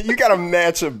something. You gotta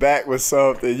match it back with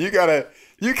something.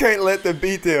 You can't let them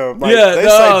beat them. Like, Yeah, they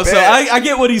no. say So bet. I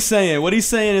get what he's saying. What he's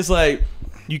saying is like,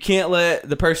 you can't let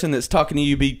the person that's talking to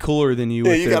you be cooler than you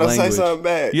with you their gotta say language. something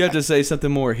back. You have to say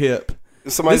something more hip.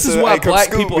 If somebody This is says, why "Hey, come black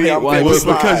scoop people me," hate I'm white finna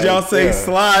people. Because y'all say Yeah.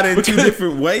 slide in two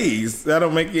different ways. That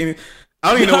don't make any.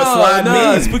 I don't even know what slide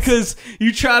no, means. it's because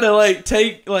you try to like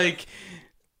take like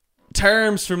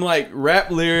terms from like rap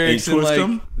lyrics and twist like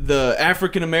them? the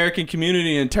African American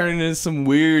community and turn it into some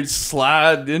weird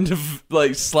slide into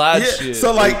like slide shit.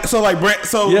 So like Brent.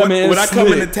 So Yeah, man, when I it's come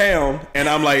slick. into town and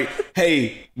I'm like,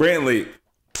 hey, Brantley,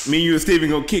 me and you and Steven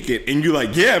gonna kick it, and you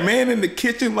like, yeah, man, in the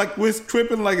kitchen, like we're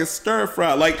tripping like a stir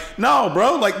fry. Like, no,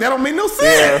 bro, like that don't make no sense.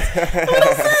 That don't make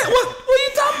no sense. What are you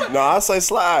talking about? No, I say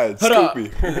slide. Hold up,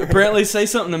 Scoopy. Brantley, say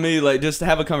something to me. Like, just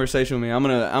have a conversation with me. I'm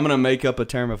gonna make up a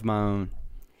term of my own.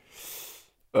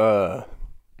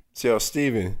 So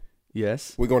Steven,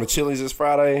 Yes. we going to Chili's this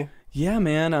Friday? Yeah,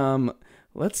 man.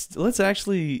 Let's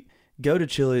actually go to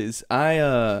Chili's.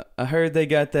 I heard they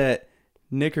got that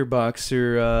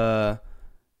Knickerbocker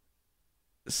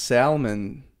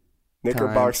salmon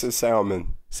Knickerbocker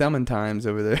salmon. times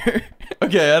over there.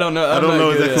 Okay, I don't know. I don't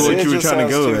know exactly what It you were just trying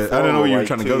to sounds go too there. I don't know where you were formal,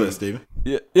 trying to like, go too. there, Steven.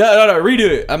 Yeah, no, redo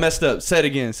it. I messed up. Say it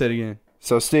again.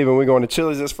 So Steven, we going to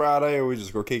Chili's this Friday, or we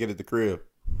just gonna kick it at the crib?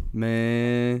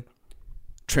 Man,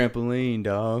 trampoline,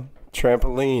 dog.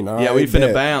 Trampoline. All Yeah, right, we finna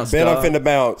bet. bounce, Bet I'm dog. finna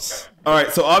bounce. All right,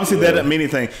 so obviously that doesn't mean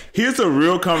anything. Here's a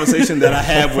real conversation that I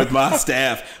have with my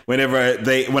staff when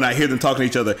I hear them talking to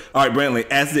each other. All right, Brantley,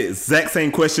 ask the exact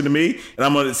same question to me, and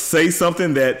I'm going to say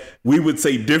something that we would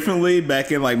say differently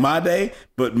back in like my day,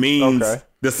 but means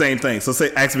the same thing. So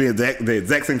ask me the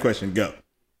exact same question. Go.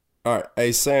 All right,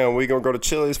 hey Sam, we gonna go to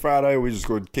Chili's Friday, or we just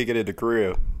gonna kick it at the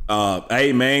crib?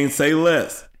 Hey man, say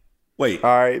less. Wait.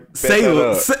 All right. Say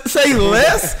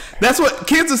less. That's what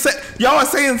kids are saying. Y'all are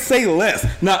saying say less.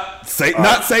 Not say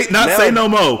no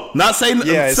more. Not say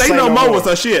no more was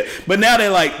our shit. But now they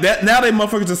like that. Now they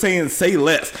motherfuckers are saying say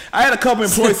less. I had a couple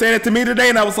employees saying it to me today,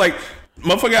 and I was like,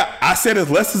 motherfucker, I said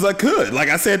as less as I could. Like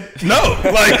I said, no.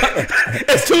 Like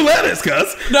it's 2 letters,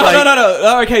 cuz.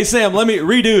 No. Okay, Sam, let me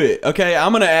redo it. Okay,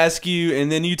 I'm gonna ask you,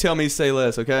 and then you tell me say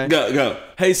less. Okay. Go.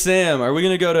 Hey Sam, are we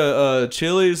gonna go to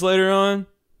Chili's later on?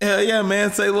 Hell yeah,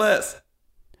 man. Say less.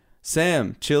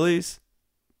 Sam, Chili's.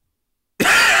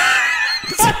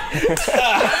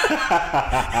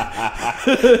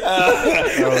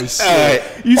 Oh, shit.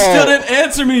 You still didn't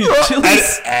answer me.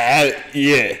 Chili's.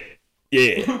 Yeah.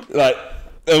 Like,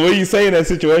 what do you say in that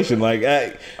situation? Like,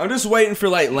 I'm just waiting for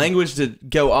like language to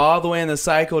go all the way in the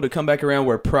cycle to come back around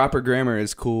where proper grammar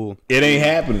is cool. it ain't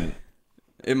happening.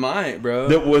 It might, bro.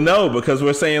 Well, no, because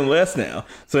we're saying less now.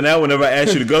 So now, whenever I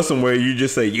ask you to go somewhere, you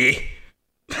just say yeah.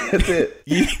 That's it.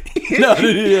 No,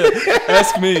 yeah.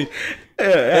 Ask me. Yeah,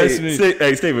 Ask me.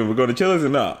 Hey, Steven, we're going to Chili's or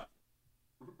not?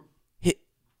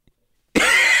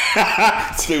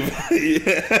 Stupid.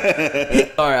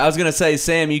 All right, I was gonna say,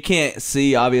 Sam, you can't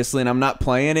see obviously, and I'm not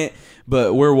playing it,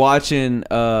 but we're watching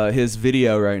his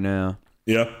video right now.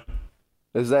 Yeah.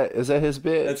 Is that his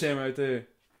bit? That's him right there.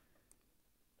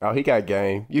 Oh, he got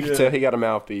game. You can tell he got a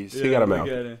mouthpiece. He got a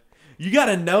mouthpiece. You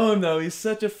gotta know him though. He's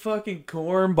such a fucking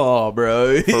cornball,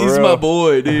 bro. He's real. my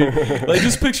boy, dude. Like,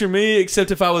 just picture me, except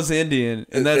if I was Indian,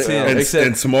 and that's him. Except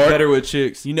and smart. better with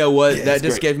chicks. You know what? Yeah, that it's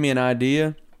just great. gave me an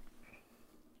idea.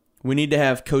 We need to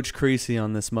have Coach Creasy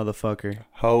on this motherfucker.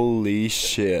 Holy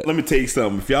shit. Let me tell you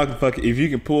something. If you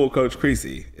can pull Coach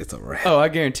Creasy, it's a wrap. Oh, I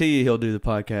guarantee you he'll do the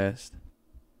podcast.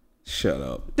 Shut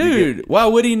up, Dude, why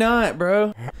would he not,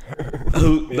 bro?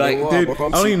 Dude, I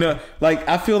don't even know. Like,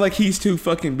 I feel like he's too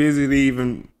fucking busy to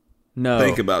even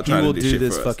think about trying he will to do shit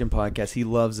this for us. fucking podcast. He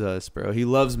loves us, bro. He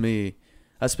loves me.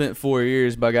 I spent 4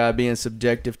 years by God being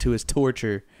subjective to his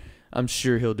torture. I'm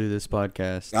sure he'll do this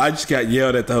podcast. I just got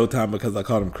yelled at the whole time because I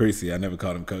called him Creasy. I never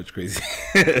called him Coach Creasy.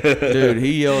 Dude,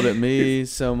 he yelled at me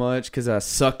so much because I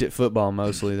sucked at football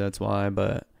mostly. That's why,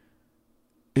 but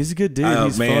he's a good dude.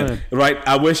 He's fun. Right?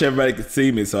 I wish everybody could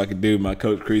see me so I could do my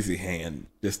Coach Creasy hand.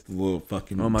 Just a little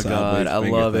fucking. Oh my sideways God, I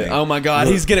finger love it. thing. Oh my God,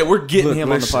 Look, he's getting. We're getting look, him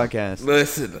listen, on the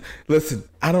podcast. Listen.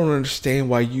 I don't understand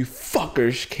why you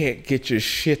fuckers can't get your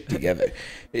shit together.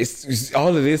 It's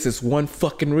all of this is one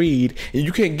fucking read, and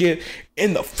you can't get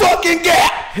in the fucking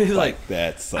gap. He's like,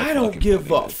 that's. So I don't fucking give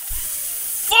funny, a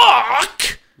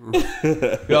fuck.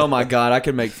 Oh my God, I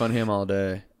could make fun of him all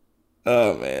day.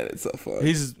 Oh man, it's so fun.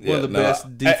 He's one of the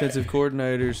best defensive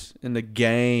coordinators in the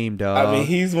game, dog. I mean,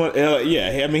 he's one.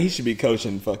 Yeah, I mean, he should be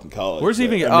coaching fucking college. Where's he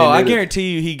even? I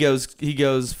guarantee you, he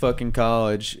goes fucking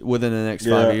college within the next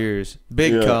 5 years.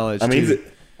 Big college. I mean,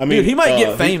 dude, he might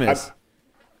get famous.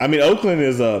 I mean,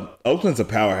 Oakland's a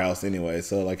powerhouse anyway.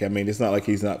 So like, I mean, it's not like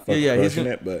he's not fucking crushing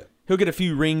it, but he'll get a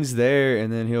few rings there,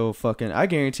 and then he'll fucking. I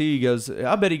guarantee he goes.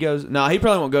 I bet he goes. Nah, he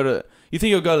probably won't go to. You think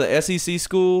he'll go to the SEC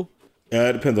school?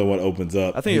 It depends on what opens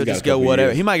up. I think he'll just go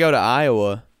whatever. He might go to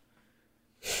Iowa.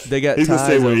 They got ties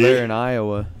over there in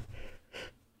Iowa.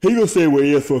 He's gonna stay where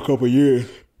he is for a couple of years,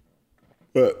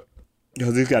 but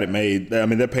because he's got it made. I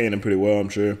mean, they're paying him pretty well, I'm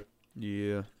sure.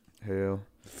 Yeah, hell.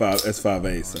 That's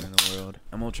 5'8". So. In the world.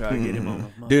 I'm gonna try to get him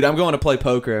on. Dude, I'm going to play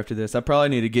poker after this. I probably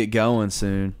need to get going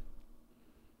soon.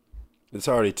 It's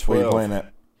already 12. Where you playing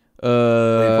at?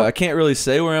 I can't really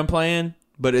say where I'm playing,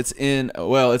 but it's in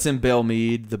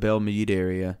Belmead, the Belmead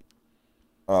area.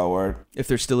 Oh, word. If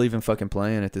they're still even fucking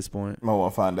playing at this point. Might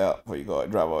want to find out before you go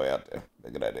drive all the way out there.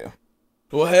 That's a good idea.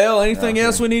 Well, hell, anything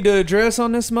else we need to address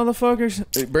on this, motherfuckers?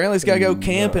 Brantley's got to go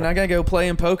camping. I got to go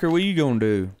playing poker. What are you going to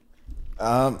do?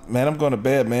 Man, I'm going to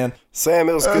bed, man. Sam,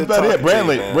 it was good about talking it. to you,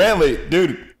 man. Brantley,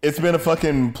 dude, it's been a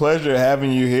fucking pleasure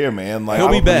having you here, man. Like,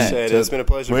 He'll be back. It's been a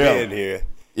pleasure being here.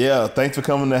 Yeah, thanks for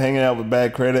coming to hanging out with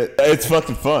Bad Credit. It's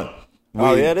fucking fun.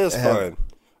 It is fun.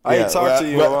 I ain't talked to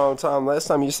you in a long time. Last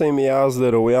time you seen me, I was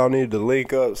little. We all need to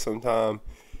link up sometime.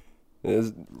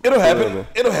 It'll happen.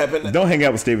 It'll happen. Don't hang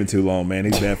out with Steven too long, man.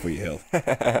 He's bad for your health.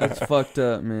 That's fucked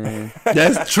up, man.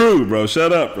 That's true, bro.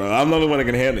 Shut up, bro. I'm the only one that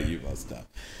can handle you most of the time.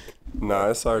 Nah,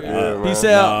 it's all good, man. Peace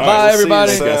out. Bye,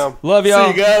 everybody. Love y'all.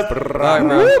 See you guys. All right,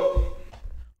 bro.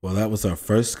 Well, that was our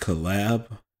first collab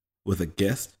with a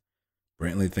guest.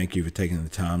 Brantley, thank you for taking the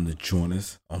time to join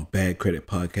us on Bad Credit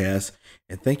Podcast.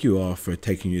 And thank you all for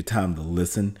taking your time to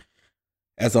listen.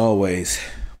 As always,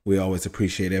 we always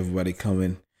appreciate everybody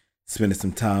coming, spending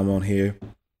some time on here.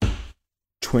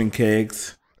 Twin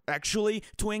Kegs. Actually,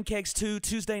 Twin Kegs 2,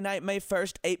 Tuesday night, May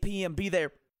 1st, 8 p.m. Be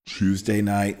there. Tuesday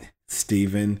night,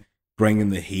 Steven,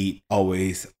 bringing the heat. I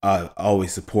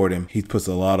always support him. He puts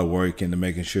a lot of work into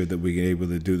making sure that we're able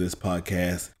to do this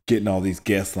podcast, getting all these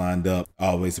guests lined up. I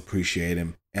always appreciate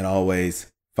him, and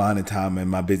always finding time in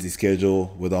my busy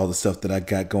schedule with all the stuff that I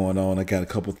got going on. I got a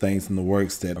couple things in the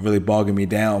works that are really bogging me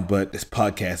down, but this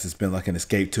podcast has been like an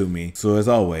escape to me. So as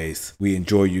always, we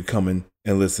enjoy you coming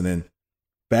and listening.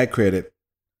 Bad Credit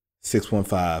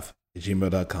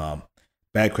 615@gmail.com.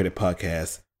 Bad Credit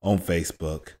Podcast on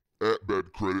Facebook. At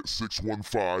Bad Credit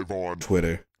 615 on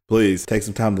Twitter. Please take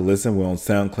some time to listen. We're on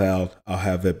SoundCloud. I'll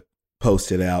have it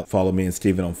posted out. Follow me and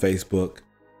Steven on Facebook.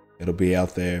 It'll be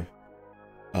out there.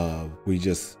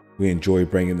 We enjoy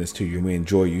bringing this to you. We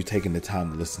enjoy you taking the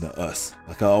time to listen to us.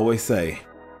 Like I always say,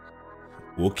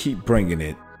 we'll keep bringing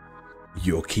it.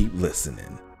 You'll keep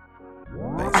listening.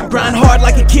 I grind hard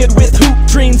like a kid with hoop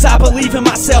dreams. I believe in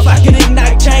myself, I can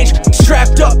ignite change.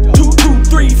 Strapped up, 2, 2,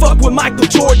 3, fuck with Michael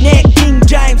Jordan and King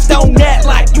James. Don't act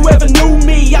like you ever knew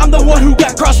me. I'm the one who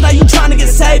got crossed, now you trying to get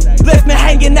saved. Left me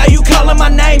hanging, now you calling my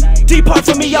name. Depart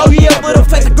from me, oh yeah, little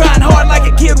face. I grind hard like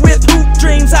a kid with hoop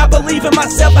dreams. I believe in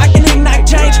myself, I can ignite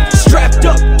change. Strapped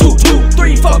up, 2, 2,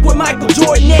 3, fuck with Michael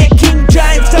Jordan and King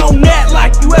James. Don't act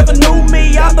like you ever knew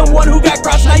me. I'm the one who got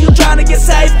crossed, now you trying to get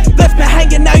saved. Left me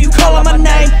hanging, now you calling my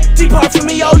name. Depart from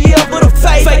me, oh yeah, little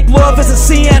faith. Fake love is a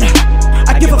sin.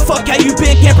 I give a fuck how you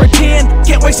been, can't pretend.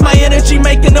 Can't waste my energy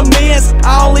making amends.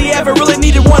 I only ever really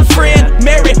needed one friend.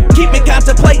 Married, keep me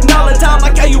contemplating all the time.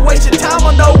 Like how you waste your time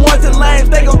on no ones and lanes.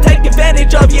 They gon' take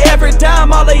advantage of you every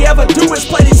time. All they ever do is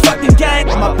play these fucking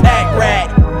games. I'm a pack rat,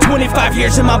 25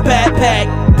 years in my backpack.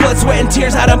 Blood, sweat, and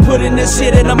tears, I done put in this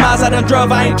shit in the miles I done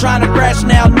drove. I ain't trying to crash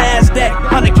now,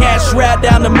 NASDAQ. On the cash route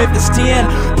down to Memphis 10.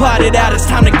 Plotted out, it's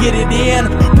time to get it in.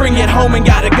 Bring it home and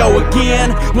gotta go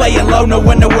again. Laying low, no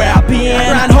one know where I been. I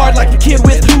grind hard like a kid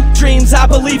with hoop dreams. I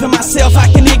believe in myself, I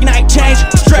can ignite change.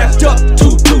 Strapped up,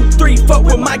 2, 2, 3, fuck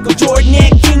with Michael Jordan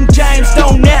and King James.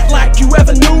 Don't act like you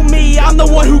ever knew me. I'm the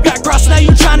one who got crossed, now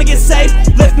you trying to get saved.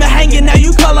 Left me hanging, now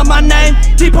you calling my name.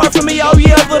 Depart from me, oh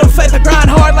yeah, little faith. I grind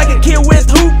hard like a kid with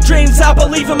hoop dreams. I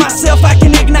believe in myself, I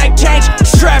can ignite change.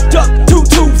 Strapped up, 2,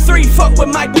 2, 3, fuck with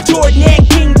Michael Jordan and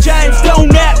King James.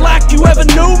 Don't act like you ever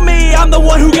knew me. I'm the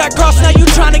one who got crossed, now